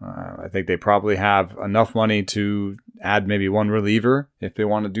differently. I think they probably have enough money to add maybe one reliever if they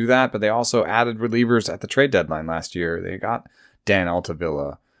want to do that, but they also added relievers at the trade deadline last year. They got Dan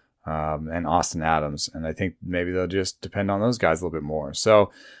Altavilla and Austin Adams, and I think maybe they'll just depend on those guys a little bit more.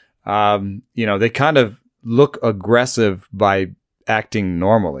 So, they kind of look aggressive by acting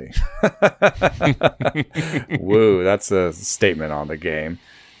normally. Woo, that's a statement on the game.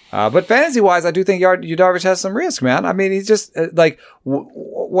 But fantasy-wise, I do think Yu Darvish has some risk, man. I mean, he's just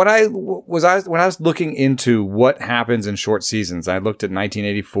when I was looking into what happens in short seasons. I looked at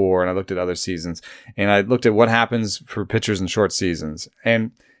 1984 and I looked at other seasons, and I looked at what happens for pitchers in short seasons.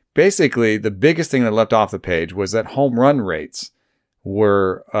 And basically, the biggest thing that left off the page was that home run rates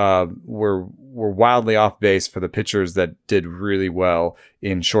were wildly off base for the pitchers that did really well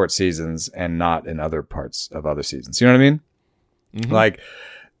in short seasons and not in other parts of other seasons. You know what I mean? Mm-hmm. Like,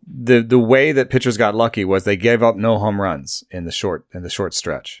 the way that pitchers got lucky was they gave up no home runs in the short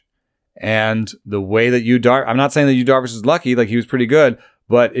stretch. And the way that I'm not saying that Yu Darvish was lucky, like he was pretty good,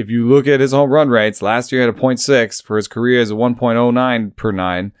 but if you look at his home run rates, last year he had a 0.6 for his career as a 1.09 per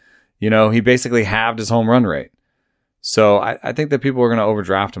 9. He basically halved his home run rate. So I think that people are going to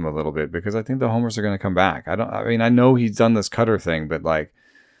overdraft him a little bit because I think the homers are going to come back. I know he's done this cutter thing, but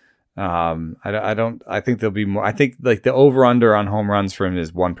I think there'll be more. I think like the over under on home runs for him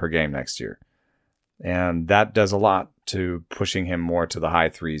is 1 per game next year. And that does a lot to pushing him more to the high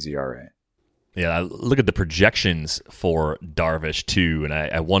 3s ERA. Yeah, I look at the projections for Darvish too, and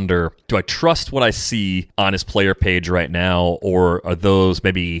I wonder, do I trust what I see on his player page right now, or are those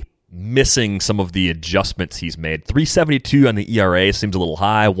maybe missing some of the adjustments he's made? 372 on the ERA seems a little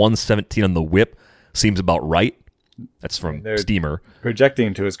high. 117 on the WHIP seems about right. That's from Steamer.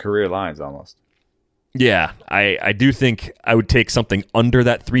 Projecting to his career lines almost. Yeah, I do think I would take something under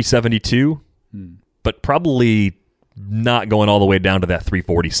that 372, but probably not going all the way down to that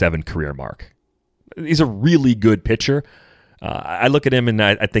 347 career mark. He's a really good pitcher. I look at him and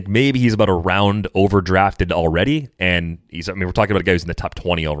I think maybe he's about a round overdrafted already. And we're talking about a guy who's in the top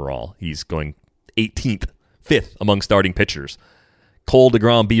 20 overall. He's going 18th, 5th among starting pitchers. Cole,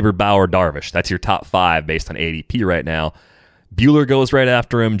 DeGrom, Bieber, Bauer, Darvish. That's your top 5 based on ADP right now. Buehler goes right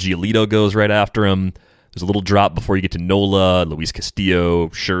after him. Giolito goes right after him. There's a little drop before you get to Nola, Luis Castillo,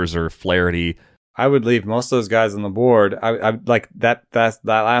 Scherzer, Flaherty. I would leave most of those guys on the board. I like that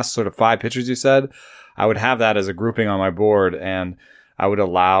last sort of 5 pitchers you said. I would have that as a grouping on my board, and I would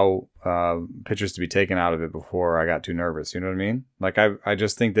allow pitchers to be taken out of it before I got too nervous. You know what I mean? Like I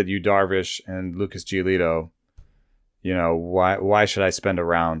just think that Yu Darvish and Lucas Giolito, why should I spend a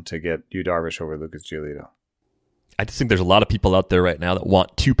round to get Yu Darvish over Lucas Giolito? I just think there's a lot of people out there right now that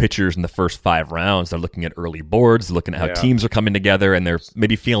want 2 pitchers in the first 5 rounds. They're looking at early boards, looking at how teams are coming together, and they're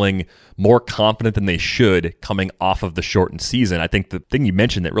maybe feeling more confident than they should coming off of the shortened season. I think the thing you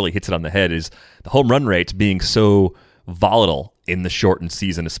mentioned that really hits it on the head is the home run rates being so volatile in the shortened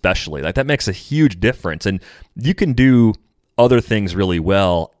season especially. Like that makes a huge difference. And you can do other things really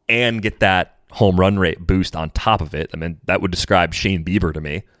well and get that home run rate boost on top of it. I mean, that would describe Shane Bieber to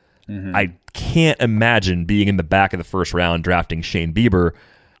me. I can't imagine being in the back of the first round drafting Shane Bieber.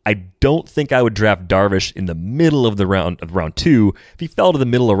 I don't think I would draft Darvish in the middle of round 2. If he fell to the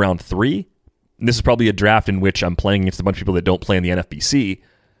middle of round 3, and this is probably a draft in which I'm playing against a bunch of people that don't play in the NFBC,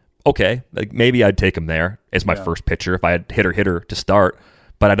 okay, like maybe I'd take him there as my first pitcher if I had hitter to start.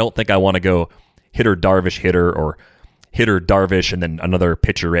 But I don't think I want to go hitter Darvish or hitter Darvish and then another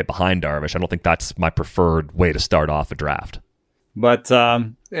pitcher right behind Darvish. I don't think that's my preferred way to start off a draft. But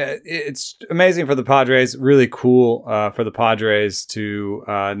it's amazing for the Padres, really cool for the Padres to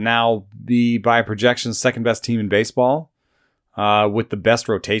now be, by projection, second best team in baseball with the best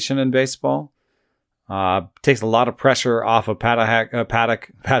rotation in baseball. Takes a lot of pressure off of Paddock,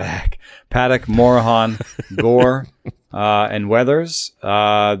 Morahan, Gore, and Weathers.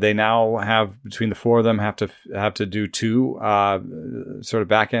 They now have, between the 4 of them, have to do 2 sort of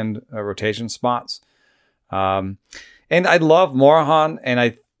back end rotation spots. And I love Morahan, and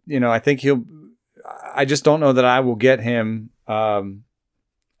I think I just don't know that I will get him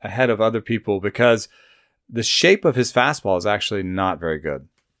ahead of other people because the shape of his fastball is actually not very good.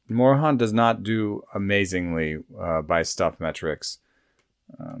 Morahan does not do amazingly by stuff metrics.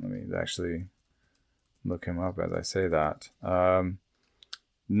 Let me actually look him up as I say that.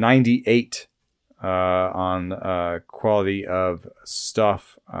 98 on quality of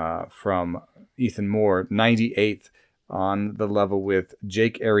stuff from Ethan Moore, 98th on the level with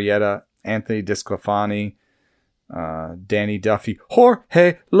Jake Arrieta, Anthony DeSclafani, Danny Duffy,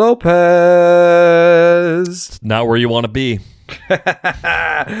 Jorge Lopez. Not where you want to be.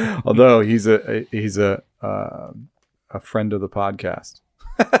 Although he's a friend of the podcast.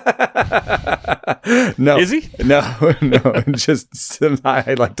 No, is he? No. Just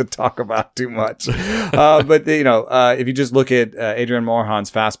I like to talk about too much. But if you just look at Adrian Morahan's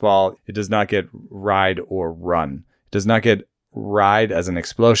fastball, it does not get ride or run. It does not get ride as an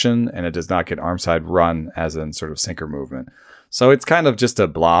explosion, and it does not get arm side run as in sort of sinker movement. So it's kind of just a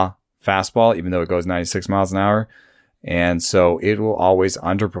blah fastball, even though it goes 96 miles an hour. And so it will always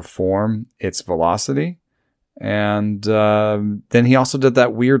underperform its velocity. And then he also did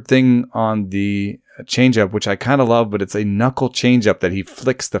that weird thing on the changeup, which I kind of love, but it's a knuckle changeup that he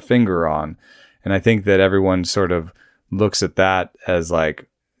flicks the finger on. And I think that everyone sort of looks at that as like,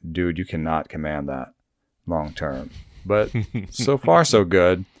 dude, you cannot command that long term. But so far, so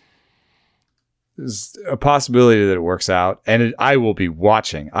good. There's a possibility that it works out. And I will be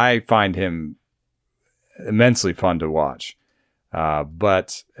watching. I find him immensely fun to watch.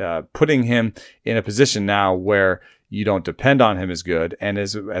 But putting him in a position now where you don't depend on him is good. And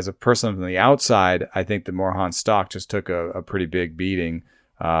as a person from the outside, I think that Morahan's stock just took a pretty big beating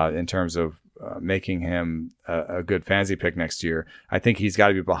in terms of making him a good fantasy pick next year. I think he's got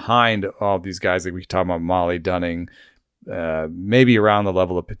to be behind all these guys that we talk about, Molly, Dunning, maybe around the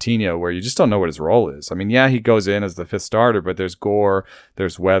level of Patino, where you just don't know what his role is. I mean, yeah, he goes in as the 5th starter, but there's Gore,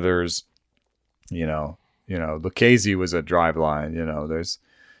 there's Weathers, Lucchesi was a drive line.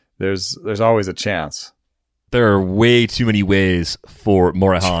 There's always a chance. There are way too many ways for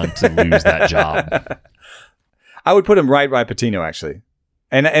Morahan to lose that job. I would put him right by Patino, actually,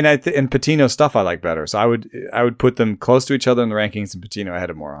 and Patino's stuff I like better. So I would put them close to each other in the rankings, and Patino ahead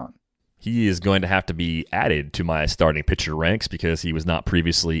of Morahan. He is going to have to be added to my starting pitcher ranks because he was not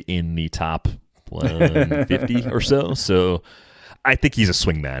previously in the top 150 or so. So I think he's a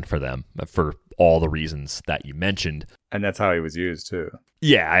swingman for them for all the reasons that you mentioned. And that's how he was used too.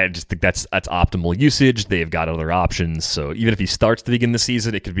 Yeah, I just think that's optimal usage. They've got other options. So even if he starts to begin the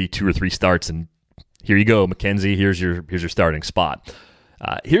season, it could be 2 or 3 starts, and here you go, McKenzie. Here's your starting spot.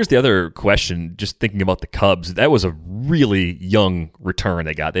 Here's the other question. Just thinking about the Cubs, that was a really young return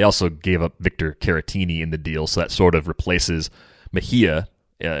they got. They also gave up Victor Caratini in the deal, so that sort of replaces Mejia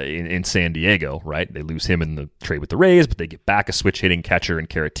in San Diego, right? They lose him in the trade with the Rays, but they get back a switch hitting catcher in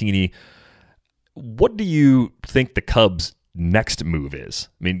Caratini. What do you think the Cubs' next move is?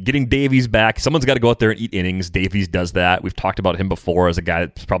 I mean, getting Davies back, someone's got to go out there and eat innings. Davies does that. We've talked about him before as a guy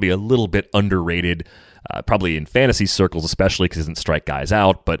that's probably a little bit underrated, probably in fantasy circles especially because he doesn't strike guys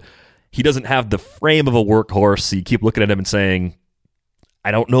out, but he doesn't have the frame of a workhorse, so you keep looking at him and saying, I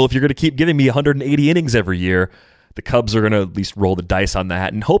don't know if you're going to keep giving me 180 innings every year. The Cubs are going to at least roll the dice on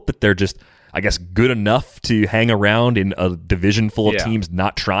that and hope that they're just, I guess, good enough to hang around in a division full of teams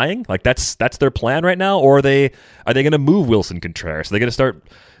not trying. Like that's their plan right now. Or are they going to move Wilson Contreras? Are they going to start,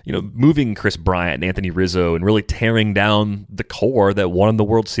 moving Chris Bryant and Anthony Rizzo and really tearing down the core that won the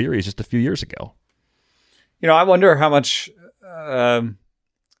World Series just a few years ago? I wonder how much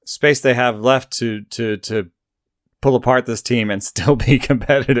space they have left to pull apart this team and still be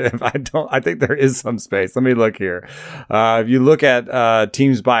competitive. I think there is some space. Let me look here. If you look at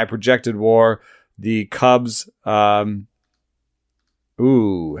teams by projected WAR, the Cubs have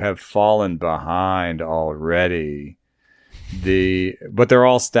fallen behind already. But they're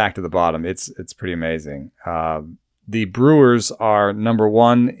all stacked at the bottom. It's pretty amazing. The Brewers are number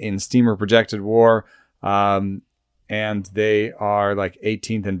 1 in Steamer projected WAR. And they are like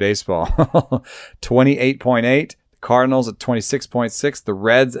 18th in baseball, 28.8. Cardinals at 26.6, the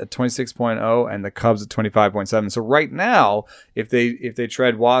Reds at 26.0, and the Cubs at 25.7. So right now, if they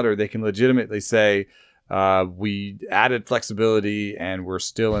tread water, they can legitimately say we added flexibility and we're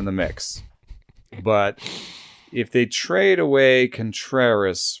still in the mix. But if they trade away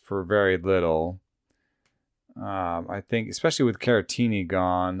Contreras for very little, I think, especially with Caratini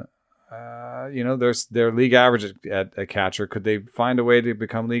gone, their league average at a catcher. Could they find a way to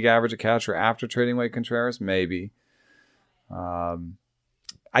become league average at catcher after trading away Contreras? Maybe. I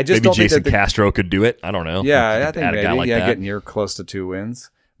just maybe don't Jason think Castro could do it. I don't know. Yeah, I think maybe. Get near close to 2 wins.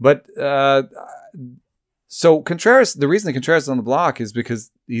 But so Contreras, the reason that Contreras is on the block is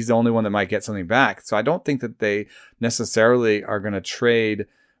because he's the only one that might get something back. So I don't think that they necessarily are going to trade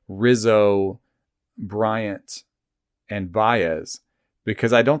Rizzo, Bryant, and Baez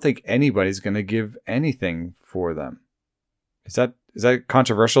because I don't think anybody's going to give anything for them. Is that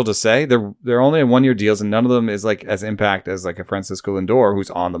controversial to say? They're only in 1-year deals, and none of them is like as impact as like a Francisco Lindor who's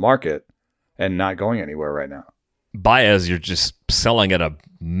on the market and not going anywhere right now. Baez, you're just selling at a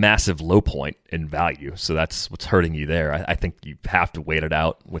massive low point in value, so that's what's hurting you there. I think you have to wait it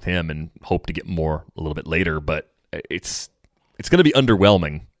out with him and hope to get more a little bit later, but it's going to be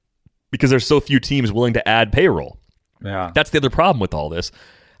underwhelming because there's so few teams willing to add payroll. Yeah, that's the other problem with all this.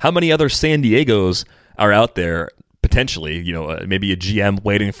 How many other San Diegos are out there? Potentially, maybe a GM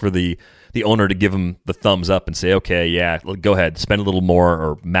waiting for the owner to give him the thumbs up and say, okay, yeah, go ahead, spend a little more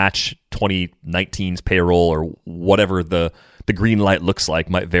or match 2019's payroll or whatever the green light looks like.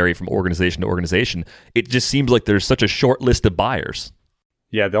 Might vary from organization to organization. It just seems like there's such a short list of buyers.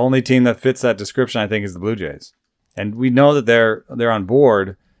 Yeah, the only team that fits that description, I think, is the Blue Jays. And we know that they're on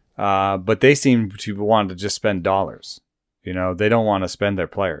board, but they seem to want to just spend dollars. They don't want to spend their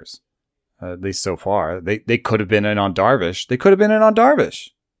players. At least so far. They could have been in on Darvish. They could have been in on Darvish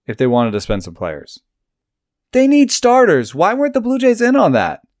if they wanted to spend some players. They need starters. Why weren't the Blue Jays in on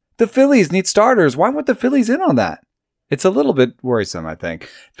that? The Phillies need starters. Why weren't the Phillies in on that? It's a little bit worrisome, I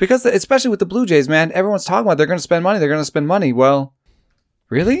think. Because especially with the Blue Jays, man, everyone's talking about they're going to spend money. They're going to spend money. Well,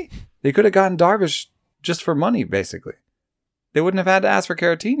 really? They could have gotten Darvish just for money, basically. They wouldn't have had to ask for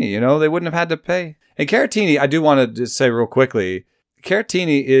Caratini, They wouldn't have had to pay. And Caratini, I do want to just say real quickly,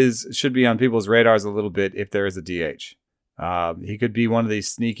 Caratini should be on people's radars a little bit if there is a DH. He could be one of these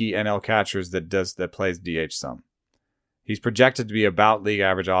sneaky NL catchers that plays DH some. He's projected to be about league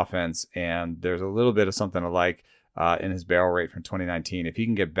average offense, and there's a little bit of something to like in his barrel rate from 2019. If he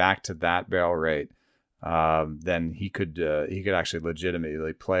can get back to that barrel rate, then he could actually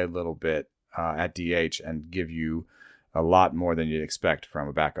legitimately play a little bit at DH and give you a lot more than you'd expect from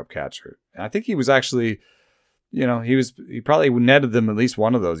a backup catcher. And I think he was actually. He probably netted them at least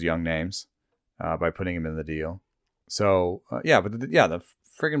one of those young names by putting him in the deal. So, the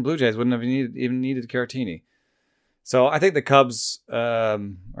friggin' Blue Jays wouldn't have even needed Caratini. So I think the Cubs are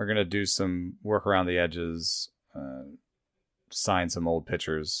going to do some work around the edges, sign some old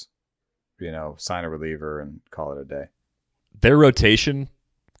pitchers, sign a reliever and call it a day. their rotation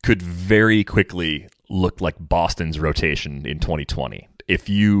could very quickly look like Boston's rotation in 2020. If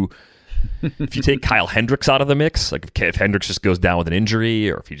you take Kyle Hendricks out of the mix, like if Hendricks just goes down with an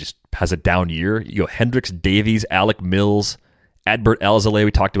injury or if he just has a down year, you go Hendricks, Davies, Alec Mills, Adbert Alzolay.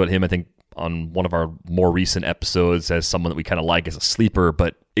 We talked about him, I think, on one of our more recent episodes as someone that we kind of like as a sleeper,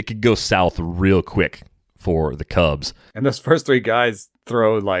 but it could go south real quick for the Cubs. And those first three guys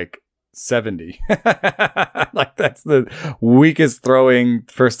throw like 70. Like that's the weakest throwing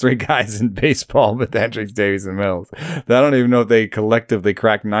first three guys in baseball with Hendricks, Davies, and Mills. I don't even know if they collectively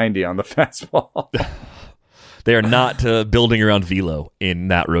cracked 90 on the fastball. They are not building around velo in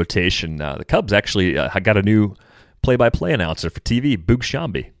that rotation. The Cubs actually got a new play-by-play announcer for TV. Boog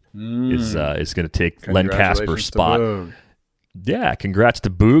Sciambi is going to take Len Casper's spot. Yeah, congrats to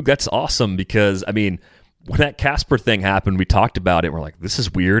Boog. That's awesome because, I mean, when that Casper thing happened, we talked about it. We're like, this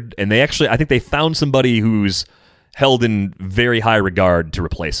is weird. And I think they found somebody who's held in very high regard to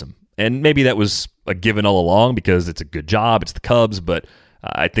replace him. And maybe that was a given all along because it's a good job. It's the Cubs. But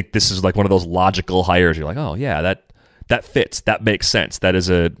I think this is like one of those logical hires. You're like, oh, yeah, that fits. That makes sense. That is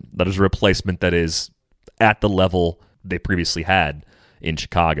a replacement that is at the level they previously had in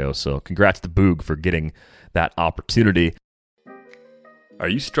Chicago. So congrats to Boog for getting that opportunity. Are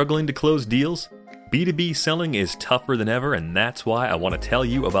you struggling to close deals? B2B selling is tougher than ever, and that's why I want to tell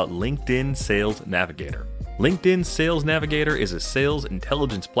you about LinkedIn Sales Navigator. LinkedIn Sales Navigator is a sales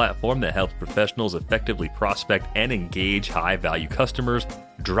intelligence platform that helps professionals effectively prospect and engage high-value customers,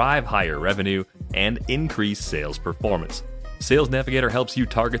 drive higher revenue, and increase sales performance. Sales Navigator helps you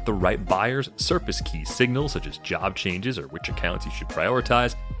target the right buyers, surface key signals such as job changes or which accounts you should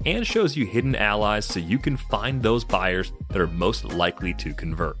prioritize, and shows you hidden allies so you can find those buyers that are most likely to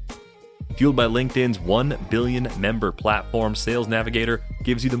convert. Fueled by LinkedIn's 1 billion member platform, Sales Navigator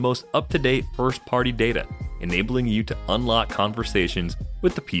gives you the most up-to-date first-party data, enabling you to unlock conversations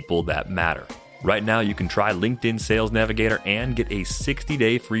with the people that matter. Right now, you can try LinkedIn Sales Navigator and get a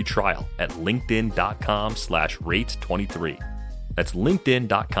 60-day free trial at linkedin.com/rate23. That's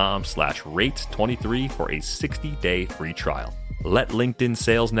linkedin.com/rate23 for a 60-day free trial. Let LinkedIn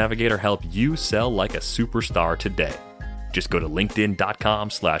Sales Navigator help you sell like a superstar today. Just go to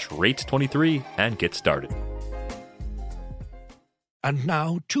linkedin.com/rate23 and get started. And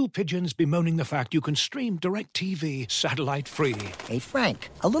now, two pigeons bemoaning the fact you can stream DirecTV satellite-free. Hey,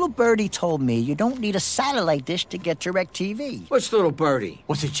 Frank, a little birdie told me you don't need a satellite dish to get DirecTV. What's little birdie?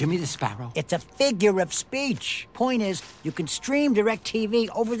 Was it Jimmy the Sparrow? It's a figure of speech. Point is, you can stream DirecTV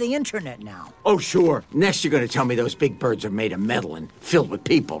over the internet now. Oh, sure. Next you're going to tell me those big birds are made of metal and filled with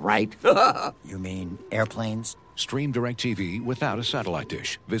people, right? You mean airplanes? Stream DirecTV without a satellite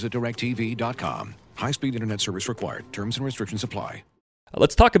dish. Visit DirecTV.com. High-speed internet service required. Terms and restrictions apply.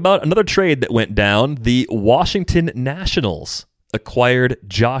 Let's talk about another trade that went down. The Washington Nationals acquired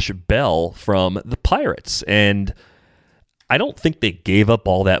Josh Bell from the Pirates, and I don't think they gave up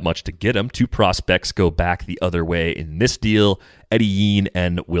all that much to get him. Two prospects go back the other way in this deal, Eddie Yeen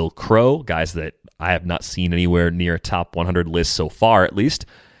and Will Crow, guys that I have not seen anywhere near a top 100 list so far, at least.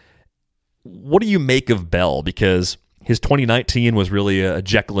 What do you make of Bell? Because his 2019 was really a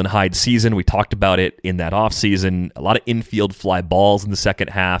Jekyll and Hyde season. We talked about it in that offseason. A lot of infield fly balls in the second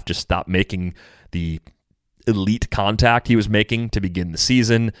half, just stopped making the elite contact he was making to begin the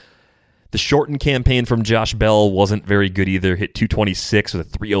season. The shortened campaign from Josh Bell wasn't very good either. Hit 226 with a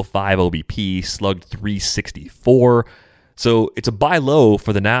 305 OBP, slugged 364. So it's a buy low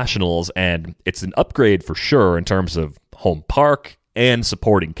for the Nationals, and it's an upgrade for sure in terms of home park and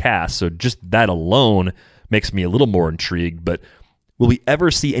supporting cast. So just that alone makes me a little more intrigued. But will we ever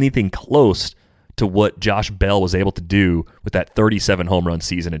see anything close to what Josh Bell was able to do with that 37 home run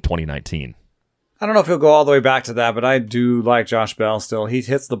season in 2019? I don't know if he'll go all the way back to that, but I do like Josh Bell still. He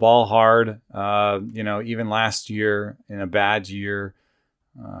hits the ball hard. Even last year in a bad year,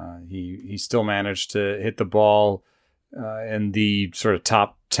 he still managed to hit the ball in the sort of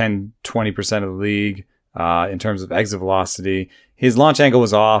top 10, 20% of the league in terms of exit velocity. His launch angle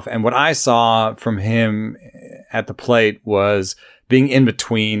was off, and what I saw from him at the plate was being in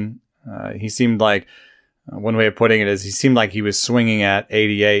between. He seemed like, one way of putting it is, he seemed like he was swinging at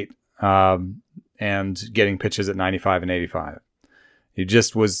 88 and getting pitches at 95 and 85. He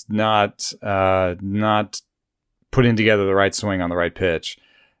just was not putting together the right swing on the right pitch.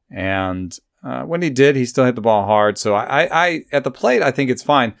 And when he did, he still hit the ball hard. So I at the plate, I think it's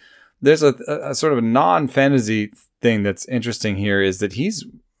fine. There's a sort of a non-fantasy thing that's interesting here is that he's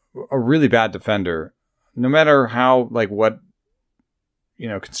a really bad defender. No matter how, what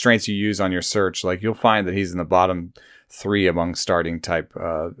constraints you use on your search, you'll find that he's in the bottom 3 among starting type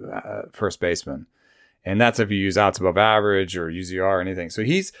first basemen. And that's if you use outs above average or UZR or anything. So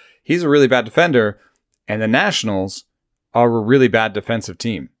he's a really bad defender. And the Nationals are a really bad defensive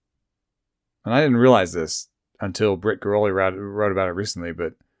team. And I didn't realize this until Britt Garoli wrote about it recently,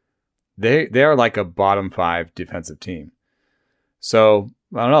 but they are like a bottom 5 defensive team. So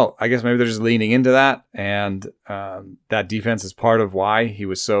I don't know. I guess maybe they're just leaning into that, and that defense is part of why he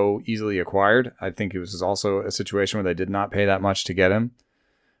was so easily acquired. I think it was also a situation where they did not pay that much to get him,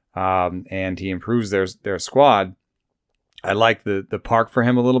 and he improves their squad. I like the park for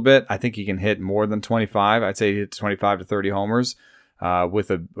him a little bit. I think he can hit more than 25. I'd say he hits 25 to 30 homers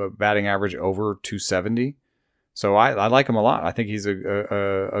with a batting average over 270. So I like him a lot. I think he's a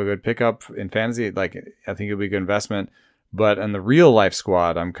good pickup in fantasy. Like, I think it'll be a good investment. But in the real life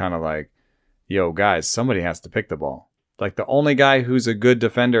squad, I'm kind of like, yo, guys, somebody has to pick the ball. Like, the only guy who's a good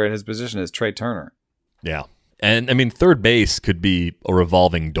defender at his position is Trey Turner. Yeah. And I mean, third base could be a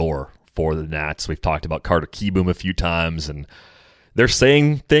revolving door for the Nats. We've talked about Carter Kieboom a few times, and they're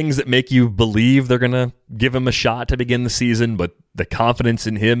saying things that make you believe they're going to give him a shot to begin the season, but the confidence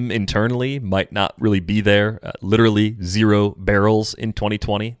in him internally might not really be there. Literally 0 barrels in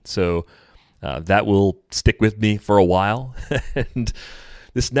 2020. So that will stick with me for a while. And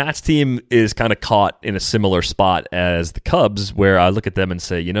this Nats team is kind of caught in a similar spot as the Cubs, where I look at them and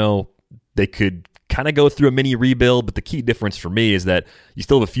say, they could kind of go through a mini rebuild, but the key difference for me is that you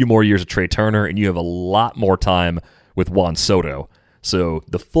still have a few more years of Trey Turner, and you have a lot more time with Juan Soto. So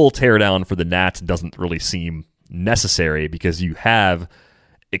the full teardown for the Nats doesn't really seem necessary, because you have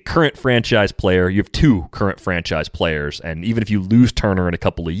a current franchise player, you have 2 current franchise players, and even if you lose Turner in a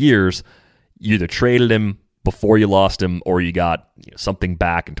couple of years, you either traded him before you lost him, or you got something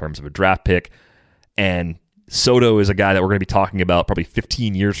back in terms of a draft pick. And Soto is a guy that we're going to be talking about probably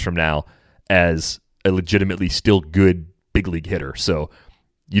 15 years from now as a legitimately still good big league hitter. So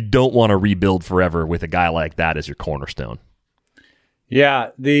you don't want to rebuild forever with a guy like that as your cornerstone. Yeah,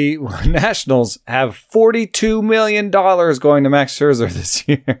 the Nationals have $42 million going to Max Scherzer this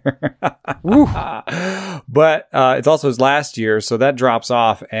year. But it's also his last year, so that drops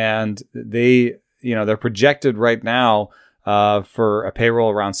off. And they're projected right now for a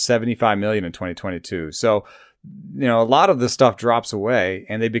payroll around $75 million in 2022. So, a lot of this stuff drops away,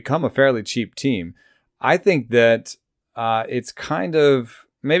 and they become a fairly cheap team. I think that it's kind of,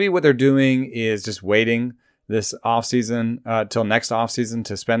 maybe what they're doing is just waiting this offseason till next offseason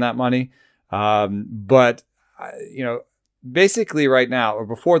to spend that money. But basically right now, or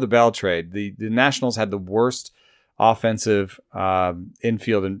before the Bell trade, the Nationals had the worst offensive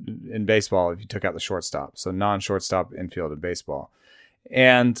infield in baseball if you took out the shortstop. So non-shortstop infield in baseball.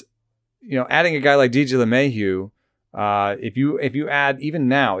 And, adding a guy like DJ LeMahieu, if you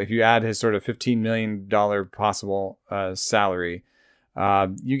add his sort of $15 million possible salary,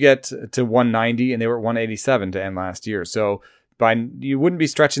 you get to 190, and they were at 187 to end last year. So you wouldn't be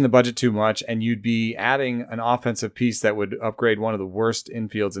stretching the budget too much, and you'd be adding an offensive piece that would upgrade one of the worst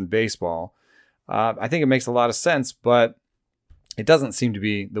infields in baseball. I think it makes a lot of sense, but it doesn't seem to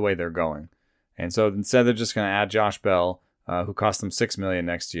be the way they're going. And so instead, they're just going to add Josh Bell, who cost them $6 million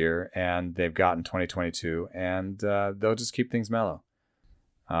next year, and they've got in 2022, and they'll just keep things mellow.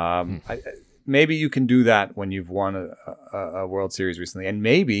 Maybe you can do that when you've won a World Series recently, and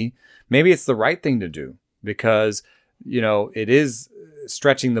maybe it's the right thing to do, because it is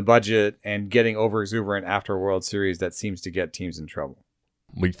stretching the budget and getting over exuberant after a World Series that seems to get teams in trouble.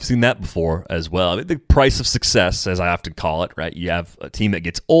 We've seen that before as well. I mean, the price of success, as I often call it, right? You have a team that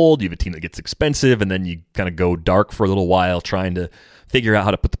gets old, you have a team that gets expensive, and then you kind of go dark for a little while trying to figure out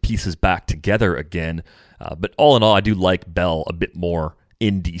how to put the pieces back together again. But all in all, I do like Bell a bit more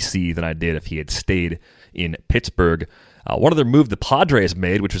in DC than I did if he had stayed in Pittsburgh. One other move the Padres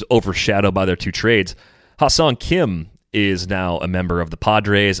made, which was overshadowed by their 2 trades, Ha-Seong Kim is now a member of the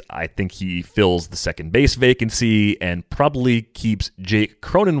Padres. I think he fills the second base vacancy and probably keeps Jake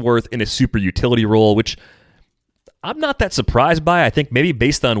Cronenworth in a super utility role, which I'm not that surprised by. I think maybe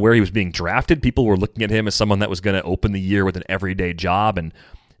based on where he was being drafted, people were looking at him as someone that was going to open the year with an everyday job, and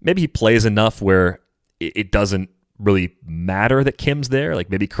maybe he plays enough where it doesn't really matter that Kim's there. Like,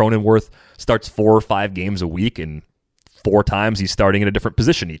 maybe Cronenworth starts 4 or 5 games a week, and 4 times he's starting in a different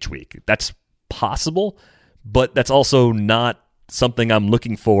position each week. That's possible, but that's also not something I'm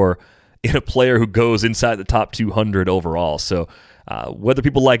looking for in a player who goes inside the top 200 overall. So whether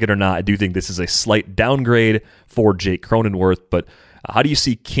people like it or not, I do think this is a slight downgrade for Jake Cronenworth. But how do you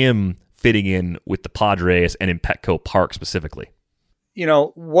see Kim fitting in with the Padres and in Petco Park specifically?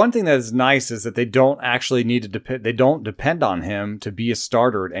 One thing that is nice is that they don't actually need to depend on him to be a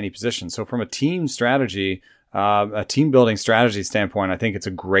starter at any position. So from a team strategy, a team building strategy standpoint, I think it's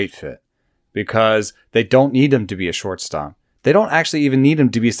a great fit. because they don't need him to be a shortstop. They don't actually even need him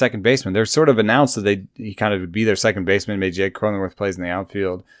to be a second baseman. They're sort of announced that he kind of would be their second baseman. Maybe Jake Cronenworth plays in the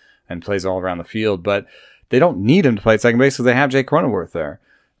outfield and plays all around the field, but they don't need him to play second base because they have Jake Cronenworth there.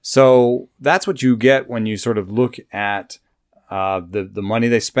 So that's what you get when you sort of look at the money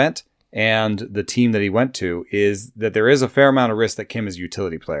they spent and the team that he went to, is that there is a fair amount of risk that Kim is a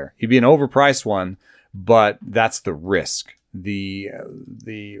utility player. He'd be an overpriced one, but that's the risk. The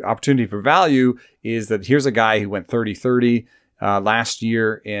opportunity for value is that here's a guy who went 30-30 last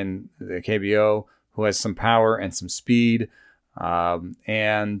year in the KBO, who has some power and some speed,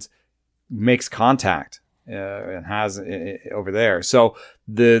 and makes contact and has over there. So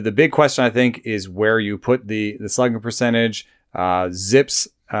the big question, I think, is where you put the slugging percentage. Zip's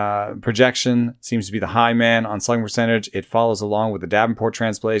projection seems to be the high man on slugging percentage. It follows along with the Davenport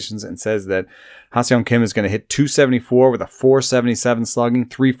translations and says that Ha-Seong Kim is going to hit 274 with a 477 slugging,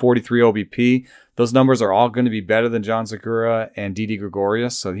 343 OBP. Those numbers are all going to be better than John Segura and Didi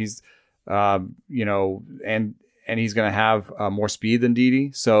Gregorius. So he's, and he's going to have more speed than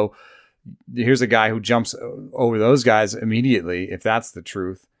Didi. So here's a guy who jumps over those guys immediately, if that's the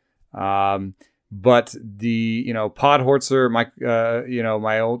truth. But Podhorzer,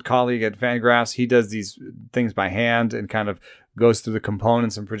 my old colleague at Fangraphs, he does these things by hand and kind of goes through the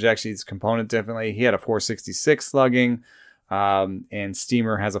components and projects each component differently. He had a 466 slugging, and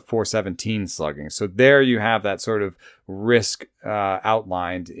Steamer has a 417 slugging. So there you have that sort of risk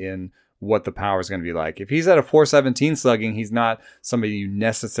outlined in what the power is going to be like. If he's at a 417 slugging, he's not somebody you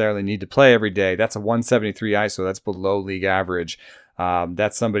necessarily need to play every day. That's a 173 ISO. That's below league average.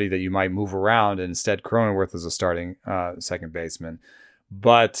 That's somebody that you might move around, and instead Cronenworth is a starting second baseman.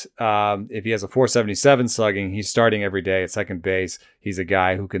 But if he has a 477 slugging, he's starting every day at second base. He's a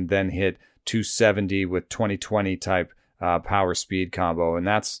guy who can then hit 270 with 20-20 type power speed combo, and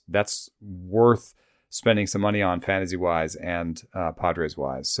that's worth spending some money on fantasy wise and Padres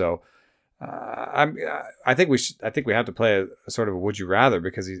wise. So I think we have to play a sort of a would you rather,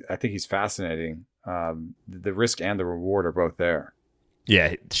 because I think he's fascinating. The risk and the reward are both there.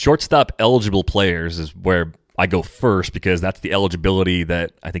 Yeah, shortstop eligible players is where I go first, because that's the eligibility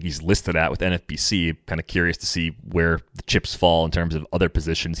that I think he's listed at with NFBC. Kind of curious to see where the chips fall in terms of other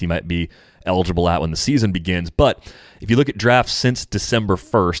positions he might be eligible at when the season begins. But if you look at drafts since December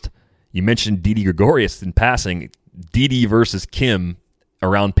 1st, you mentioned Didi Gregorius in passing. Didi versus Kim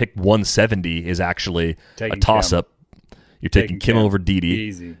around pick 170 is actually a toss-up. You're taking Kim over Didi.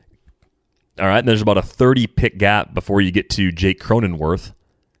 Easy. All right, and there's about a 30-pick gap before you get to Jake Cronenworth.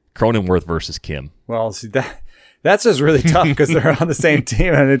 Cronenworth versus Kim. Well, see, that's just really tough because they're on the same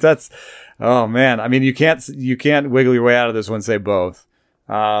team, and that's oh man. I mean, you can't wiggle your way out of this one and say both.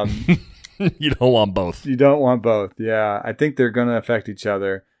 You don't want both. You don't want both. Yeah, I think they're going to affect each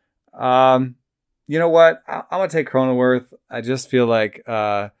other. You know what? I'm going to take Cronenworth. I just feel like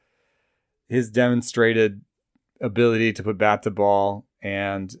his demonstrated ability to put bat to ball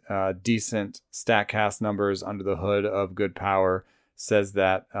and decent StatCast numbers under the hood of good power says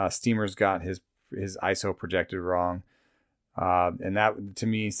that Steamer's got his ISO projected wrong. And that, to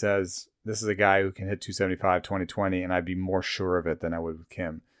me, says this is a guy who can hit 275, 20-20, and I'd be more sure of it than I would with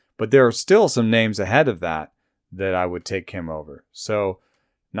Kim. But there are still some names ahead of that I would take Kim over. So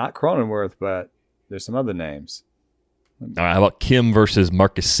not Cronenworth, but there's some other names. All right, how about Kim versus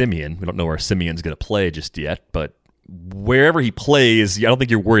Marcus Semien? We don't know where Simeon's going to play just yet, but wherever he plays, I don't think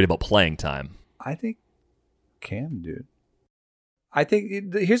you're worried about playing time. I think Kim, dude. I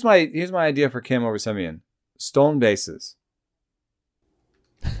think here's my idea for Kim over Semien. Stolen bases.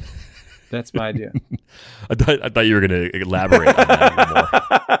 That's my idea. I thought you were going to elaborate on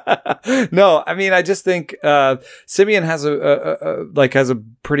that more. No, I mean, I just think Semien has a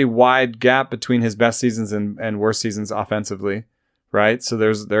pretty wide gap between his best seasons and worst seasons offensively, right? So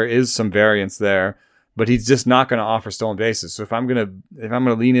there is some variance there, but he's just not going to offer stolen bases. So if I'm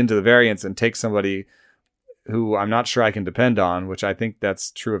gonna lean into the variance and take somebody who I'm not sure I can depend on, which I think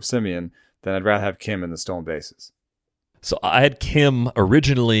that's true of Semien, then I'd rather have Kim in the stolen bases. So I had Kim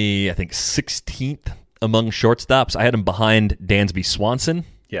originally, I think, 16th among shortstops. I had him behind Dansby Swanson.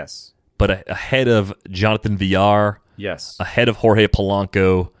 Yes. But ahead of Jonathan Villar. Yes. Ahead of Jorge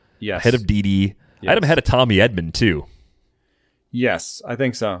Polanco. Yes. Ahead of Didi. Yes. I had him ahead of Tommy Edman, too. Yes, I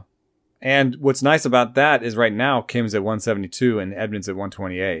think so. And what's nice about that is right now Kim's at 172 and Edman's at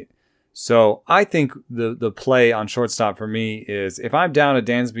 128. So I think the play on shortstop for me is if I'm down at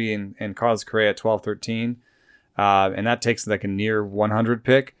Dansby and Carlos Correa at 12-13, and that takes like a near 100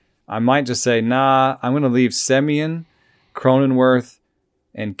 pick, I might just say, nah, I'm going to leave Semien, Cronenworth,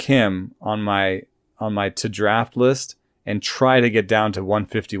 and Kim on my to draft list, and try to get down to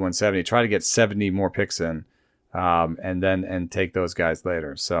 150, 170. Try to get 70 more picks in, and take those guys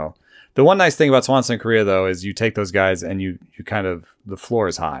later. So the one nice thing about Swanson and Correa, though, is you take those guys and you kind of, the floor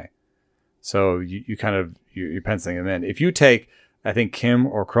is high. So you're penciling them in. If you take, I think, Kim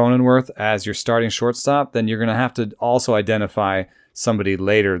or Cronenworth as your starting shortstop, then you're going to have to also identify somebody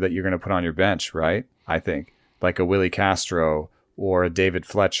later that you're going to put on your bench, right? I think like a Willie Castro or a David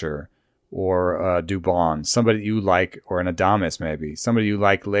Fletcher or a Dubon, somebody you like, or an Adames maybe, somebody you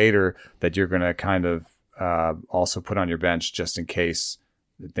like later that you're going to kind of also put on your bench just in case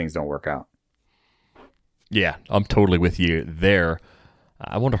things don't work out. Yeah, I'm totally with you there.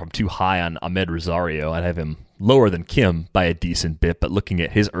 I wonder if I'm too high on Ahmed Rosario. I'd have him lower than Kim by a decent bit, but looking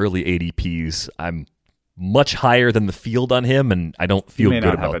at his early ADPs, I'm much higher than the field on him, and I don't feel good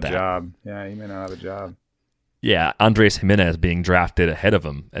about that. He may not have a job. Yeah, he may not have a job. Yeah, Andres Jimenez being drafted ahead of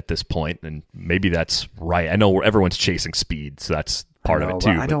him at this point, and maybe that's right. I know everyone's chasing speed, so that's part of it too.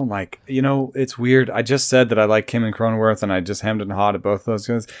 I don't like, it's weird. I just said that I like Kim and Cronenworth, and I just hemmed and hawed at both those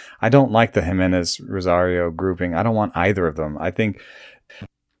guys. I don't like the Jimenez Rosario grouping. I don't want either of them. I think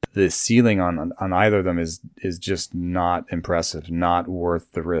the ceiling on either of them is just not impressive, not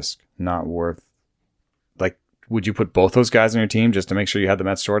worth the risk, not worth. Like, would you put both those guys on your team just to make sure you had the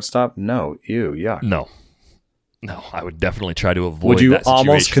Mets shortstop? No, ew, yuck. No, I would definitely try to avoid. Would you that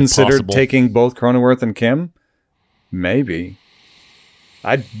almost consider possible. taking both Cronenworth and Kim? Maybe.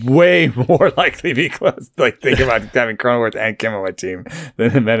 I'd way more likely be close, think about having Cronenworth and Kim on my team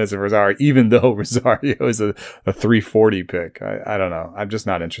than Jimenez and Rosario, even though Rosario is a 340 pick. I don't know. I'm just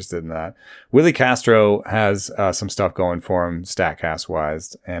not interested in that. Willie Castro has some stuff going for him, StatCast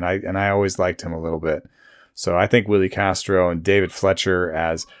wise, and I always liked him a little bit. So I think Willie Castro and David Fletcher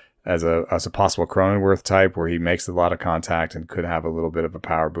as a possible Cronenworth type, where he makes a lot of contact and could have a little bit of a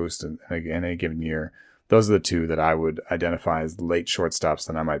power boost in any given year. Those are the two that I would identify as late shortstops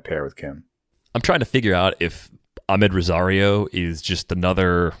that I might pair with Kim. I'm trying to figure out if Ahmed Rosario is just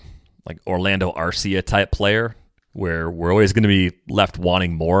another like Orlando Arcia type player where we're always going to be left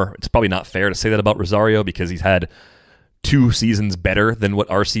wanting more. It's probably not fair to say that about Rosario because he's had 2 seasons better than what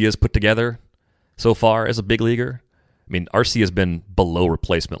Arcia has put together so far as a big leaguer. I mean, Arcia has been below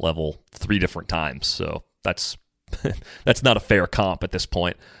replacement level 3 different times, so that's not a fair comp at this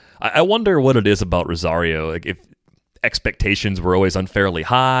point. I wonder what it is about Rosario, like if expectations were always unfairly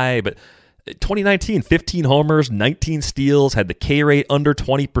high, but 2019, 15 homers, 19 steals, had the K rate under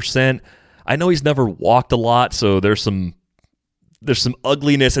 20%. I know he's never walked a lot, so there's some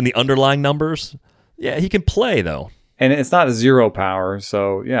ugliness in the underlying numbers. Yeah, he can play though. And it's not a zero power,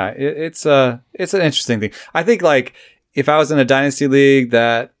 so yeah, it's an interesting thing. I think like if I was in a dynasty league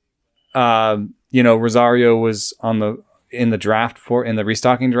that Rosario was in the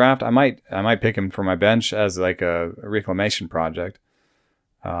restocking draft, I might pick him for my bench as like a reclamation project.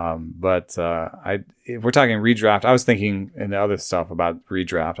 But if we're talking redraft, I was thinking in the other stuff about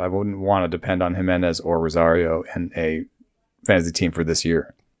redraft. I wouldn't want to depend on Jimenez or Rosario in a fantasy team for this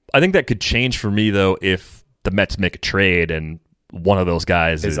year. I think that could change for me though if the Mets make a trade and one of those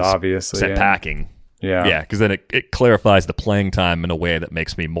guys is obviously sent packing. Yeah, because then it clarifies the playing time in a way that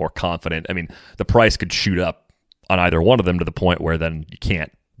makes me more confident. I mean, the price could shoot up on either one of them to the point where then you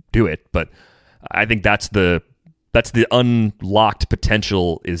can't do it. But I think that's the unlocked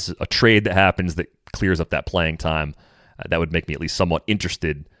potential is a trade that happens that clears up that playing time. That would make me at least somewhat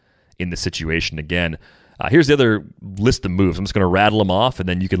interested in the situation again. Here's the other list of moves. I'm just going to rattle them off, and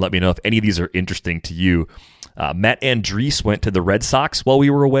then you can let me know if any of these are interesting to you. Matt Andriese went to the Red Sox while we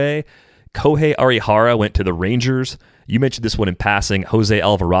were away. Kohei Arihara went to the Rangers. You mentioned this one in passing. Jose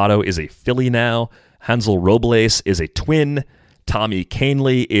Alvarado is a Philly now. Hansel Robles is a Twin. Tommy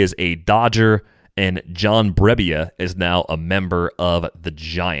Kahnle is a Dodger. And John Brebbia is now a member of the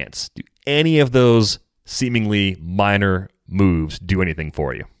Giants. Do any of those seemingly minor moves do anything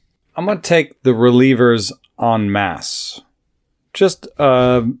for you? I'm going to take the relievers en masse. Just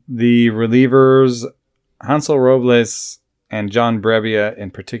the relievers, Hansel Robles and John Brebbia in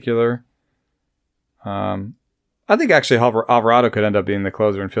particular. I think actually Alvarado could end up being the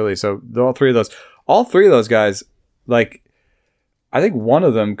closer in Philly. So all three of those guys, like, I think one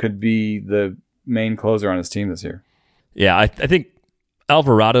of them could be the main closer on his team this year. Yeah, I think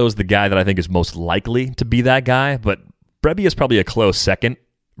Alvarado is the guy that I think is most likely to be that guy, but Brebbia is probably a close second.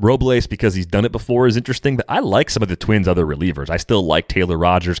 Robles, because he's done it before, is interesting, but I like some of the Twins' other relievers. I still like Taylor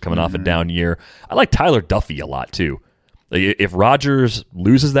Rogers coming off a down year. I like Tyler Duffy a lot, too. If Rogers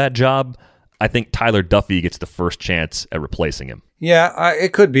loses that job, I think Tyler Duffy gets the first chance at replacing him. Yeah,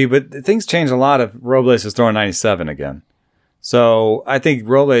 it could be, but things change a lot if Robles is throwing 97 again. So I think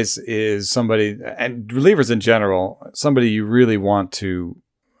Robles is somebody, and relievers in general, somebody you really want to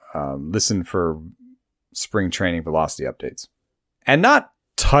listen for spring training velocity updates, and not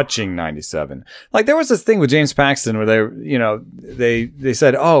touching 97. Like there was this thing with James Paxton where they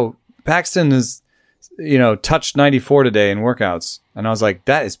said, oh, Paxton is, touched 94 today in workouts, and I was like,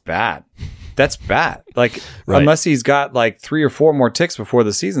 that is bad. That's bad. Like unless he's got like 3 or 4 more ticks before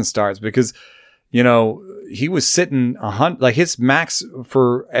the season starts, because he was sitting 100, like his max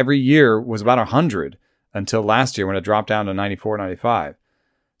for every year was about 100 until last year when it dropped down to 94, 95.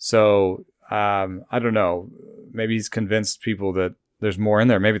 So I don't know. Maybe he's convinced people that there's more in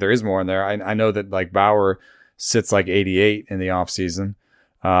there. Maybe there is more in there. I know that like Bauer sits like 88 in the off season,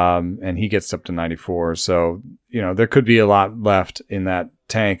 and he gets up to 94. So, there could be a lot left in that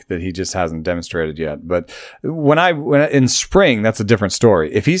tank that he just hasn't demonstrated yet. But when in spring, that's a different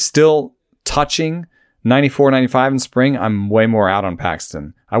story. If he's still touching 94, 95 in spring, I'm way more out on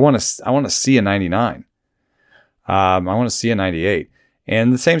Paxton. I want to see a 99. I want to see a 98.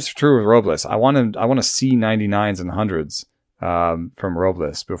 And the same is true with Robles. I want to see 99s and 100s from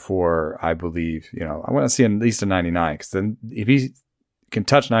Robles before I believe, I want to see at least a 99, because then if he can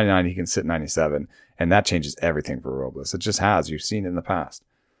touch 99, he can sit 97, and that changes everything for Robles. It just has. You've seen it in the past.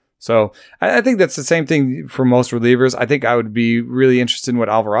 So I think that's the same thing for most relievers. I think I would be really interested in what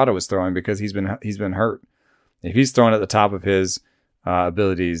Alvarado was throwing, because he's been hurt. If he's throwing at the top of his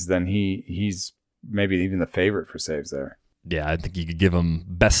abilities, then he's maybe even the favorite for saves there. Yeah, I think you could give him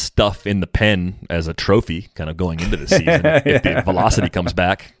best stuff in the pen as a trophy kind of going into the season if the velocity comes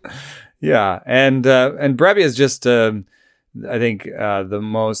back. Yeah, and Brebbia is just, I think, the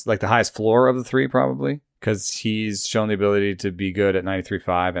most, like the highest floor of the three probably, because he's shown the ability to be good at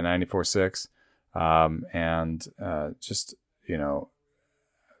 93.5 and 94.6, and just,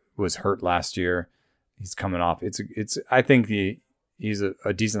 was hurt last year. He's coming off. I think he's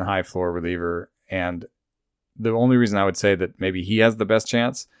a decent high floor reliever, and the only reason I would say that maybe he has the best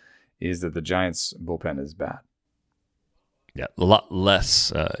chance is that the Giants' bullpen is bad. Yeah, a lot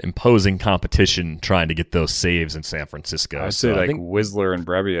less imposing competition trying to get those saves in San Francisco. I would say Whistler and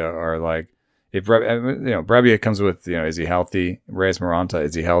Brebbia are like, if Brebbia comes with, is he healthy? Reyes Maranta,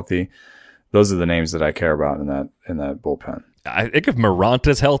 is he healthy? Those are the names that I care about in that bullpen. I think if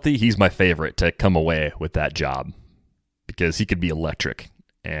Maranta's healthy, he's my favorite to come away with that job, because he could be electric,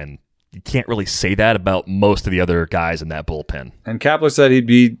 and you can't really say that about most of the other guys in that bullpen. And Kapler said he'd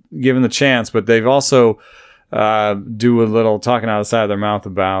be given the chance, but they've also do a little talking out of the side of their mouth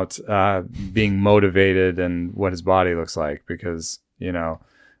about being motivated and what his body looks like, because,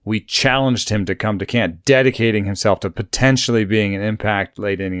 we challenged him to come to camp, dedicating himself to potentially being an impact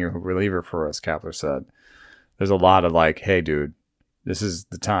late inning reliever for us, Kapler said. There's a lot of like, hey, dude, this is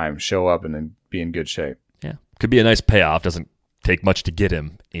the time. Show up and then be in good shape. Yeah. Could be a nice payoff. Doesn't take much to get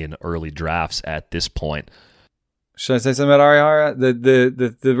him in early drafts at this point. Should I say something about Arihara?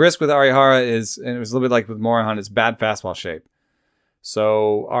 The risk with Arihara is, and it was a little bit like with Morejon, it's bad fastball shape.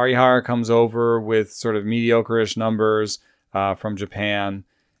 So Arihara comes over with sort of mediocre-ish numbers from Japan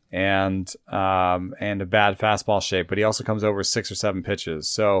and a bad fastball shape, but he also comes over 6 or 7 pitches.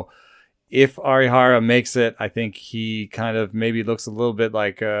 So if Arihara makes it, I think he kind of maybe looks a little bit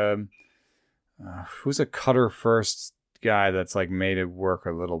like who's a cutter first guy that's like made it work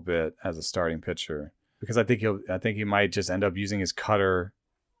a little bit as a starting pitcher, because I think he might just end up using his cutter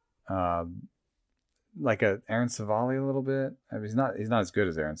like a Aaron Savali a little bit. I mean, he's not as good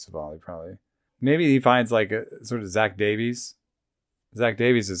as Aaron Savali probably. Maybe he finds like a sort of Zach Davies. Zach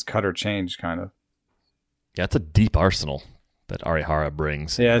Davies is cutter change kind of. Yeah, it's a deep arsenal that Arihara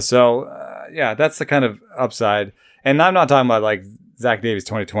brings. Yeah, so that's the kind of upside. And I'm not talking about like Zach Davies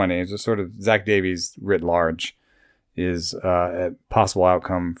 2020. It's just sort of Zach Davies writ large is a possible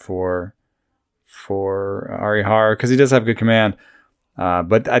outcome for Arihara, because he does have good command.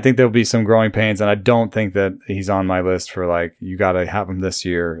 But I think there'll be some growing pains, and I don't think that he's on my list for like, you got to have him this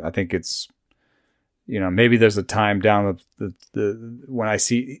year. I think it's, maybe there's a time down the when I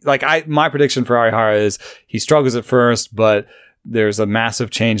see, like my prediction for Arihara is he struggles at first, but there's a massive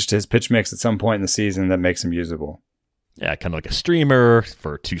change to his pitch mix at some point in the season that makes him usable. Yeah, kind of like a streamer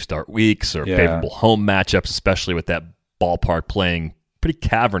for 2-start weeks or favorable home matchups, especially with that ballpark playing pretty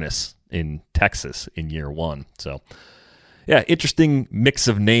cavernous in Texas in year one. So, yeah, interesting mix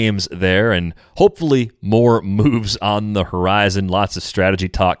of names there, and hopefully more moves on the horizon. Lots of strategy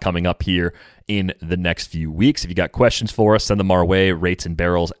talk coming up here in the next few weeks. If you got questions for us, send them our way,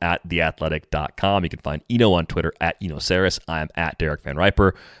 ratesandbarrels@theathletic.com. You can find Eno on Twitter @EnoSaris. I'm @Derek Van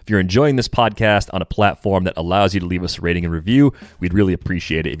Riper. If you're enjoying this podcast on a platform that allows you to leave us a rating and review, we'd really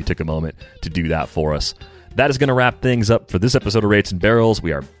appreciate it if you took a moment to do that for us. That is going to wrap things up for this episode of Rates and Barrels.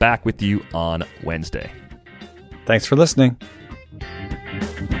 We are back with you on Wednesday. Thanks for listening.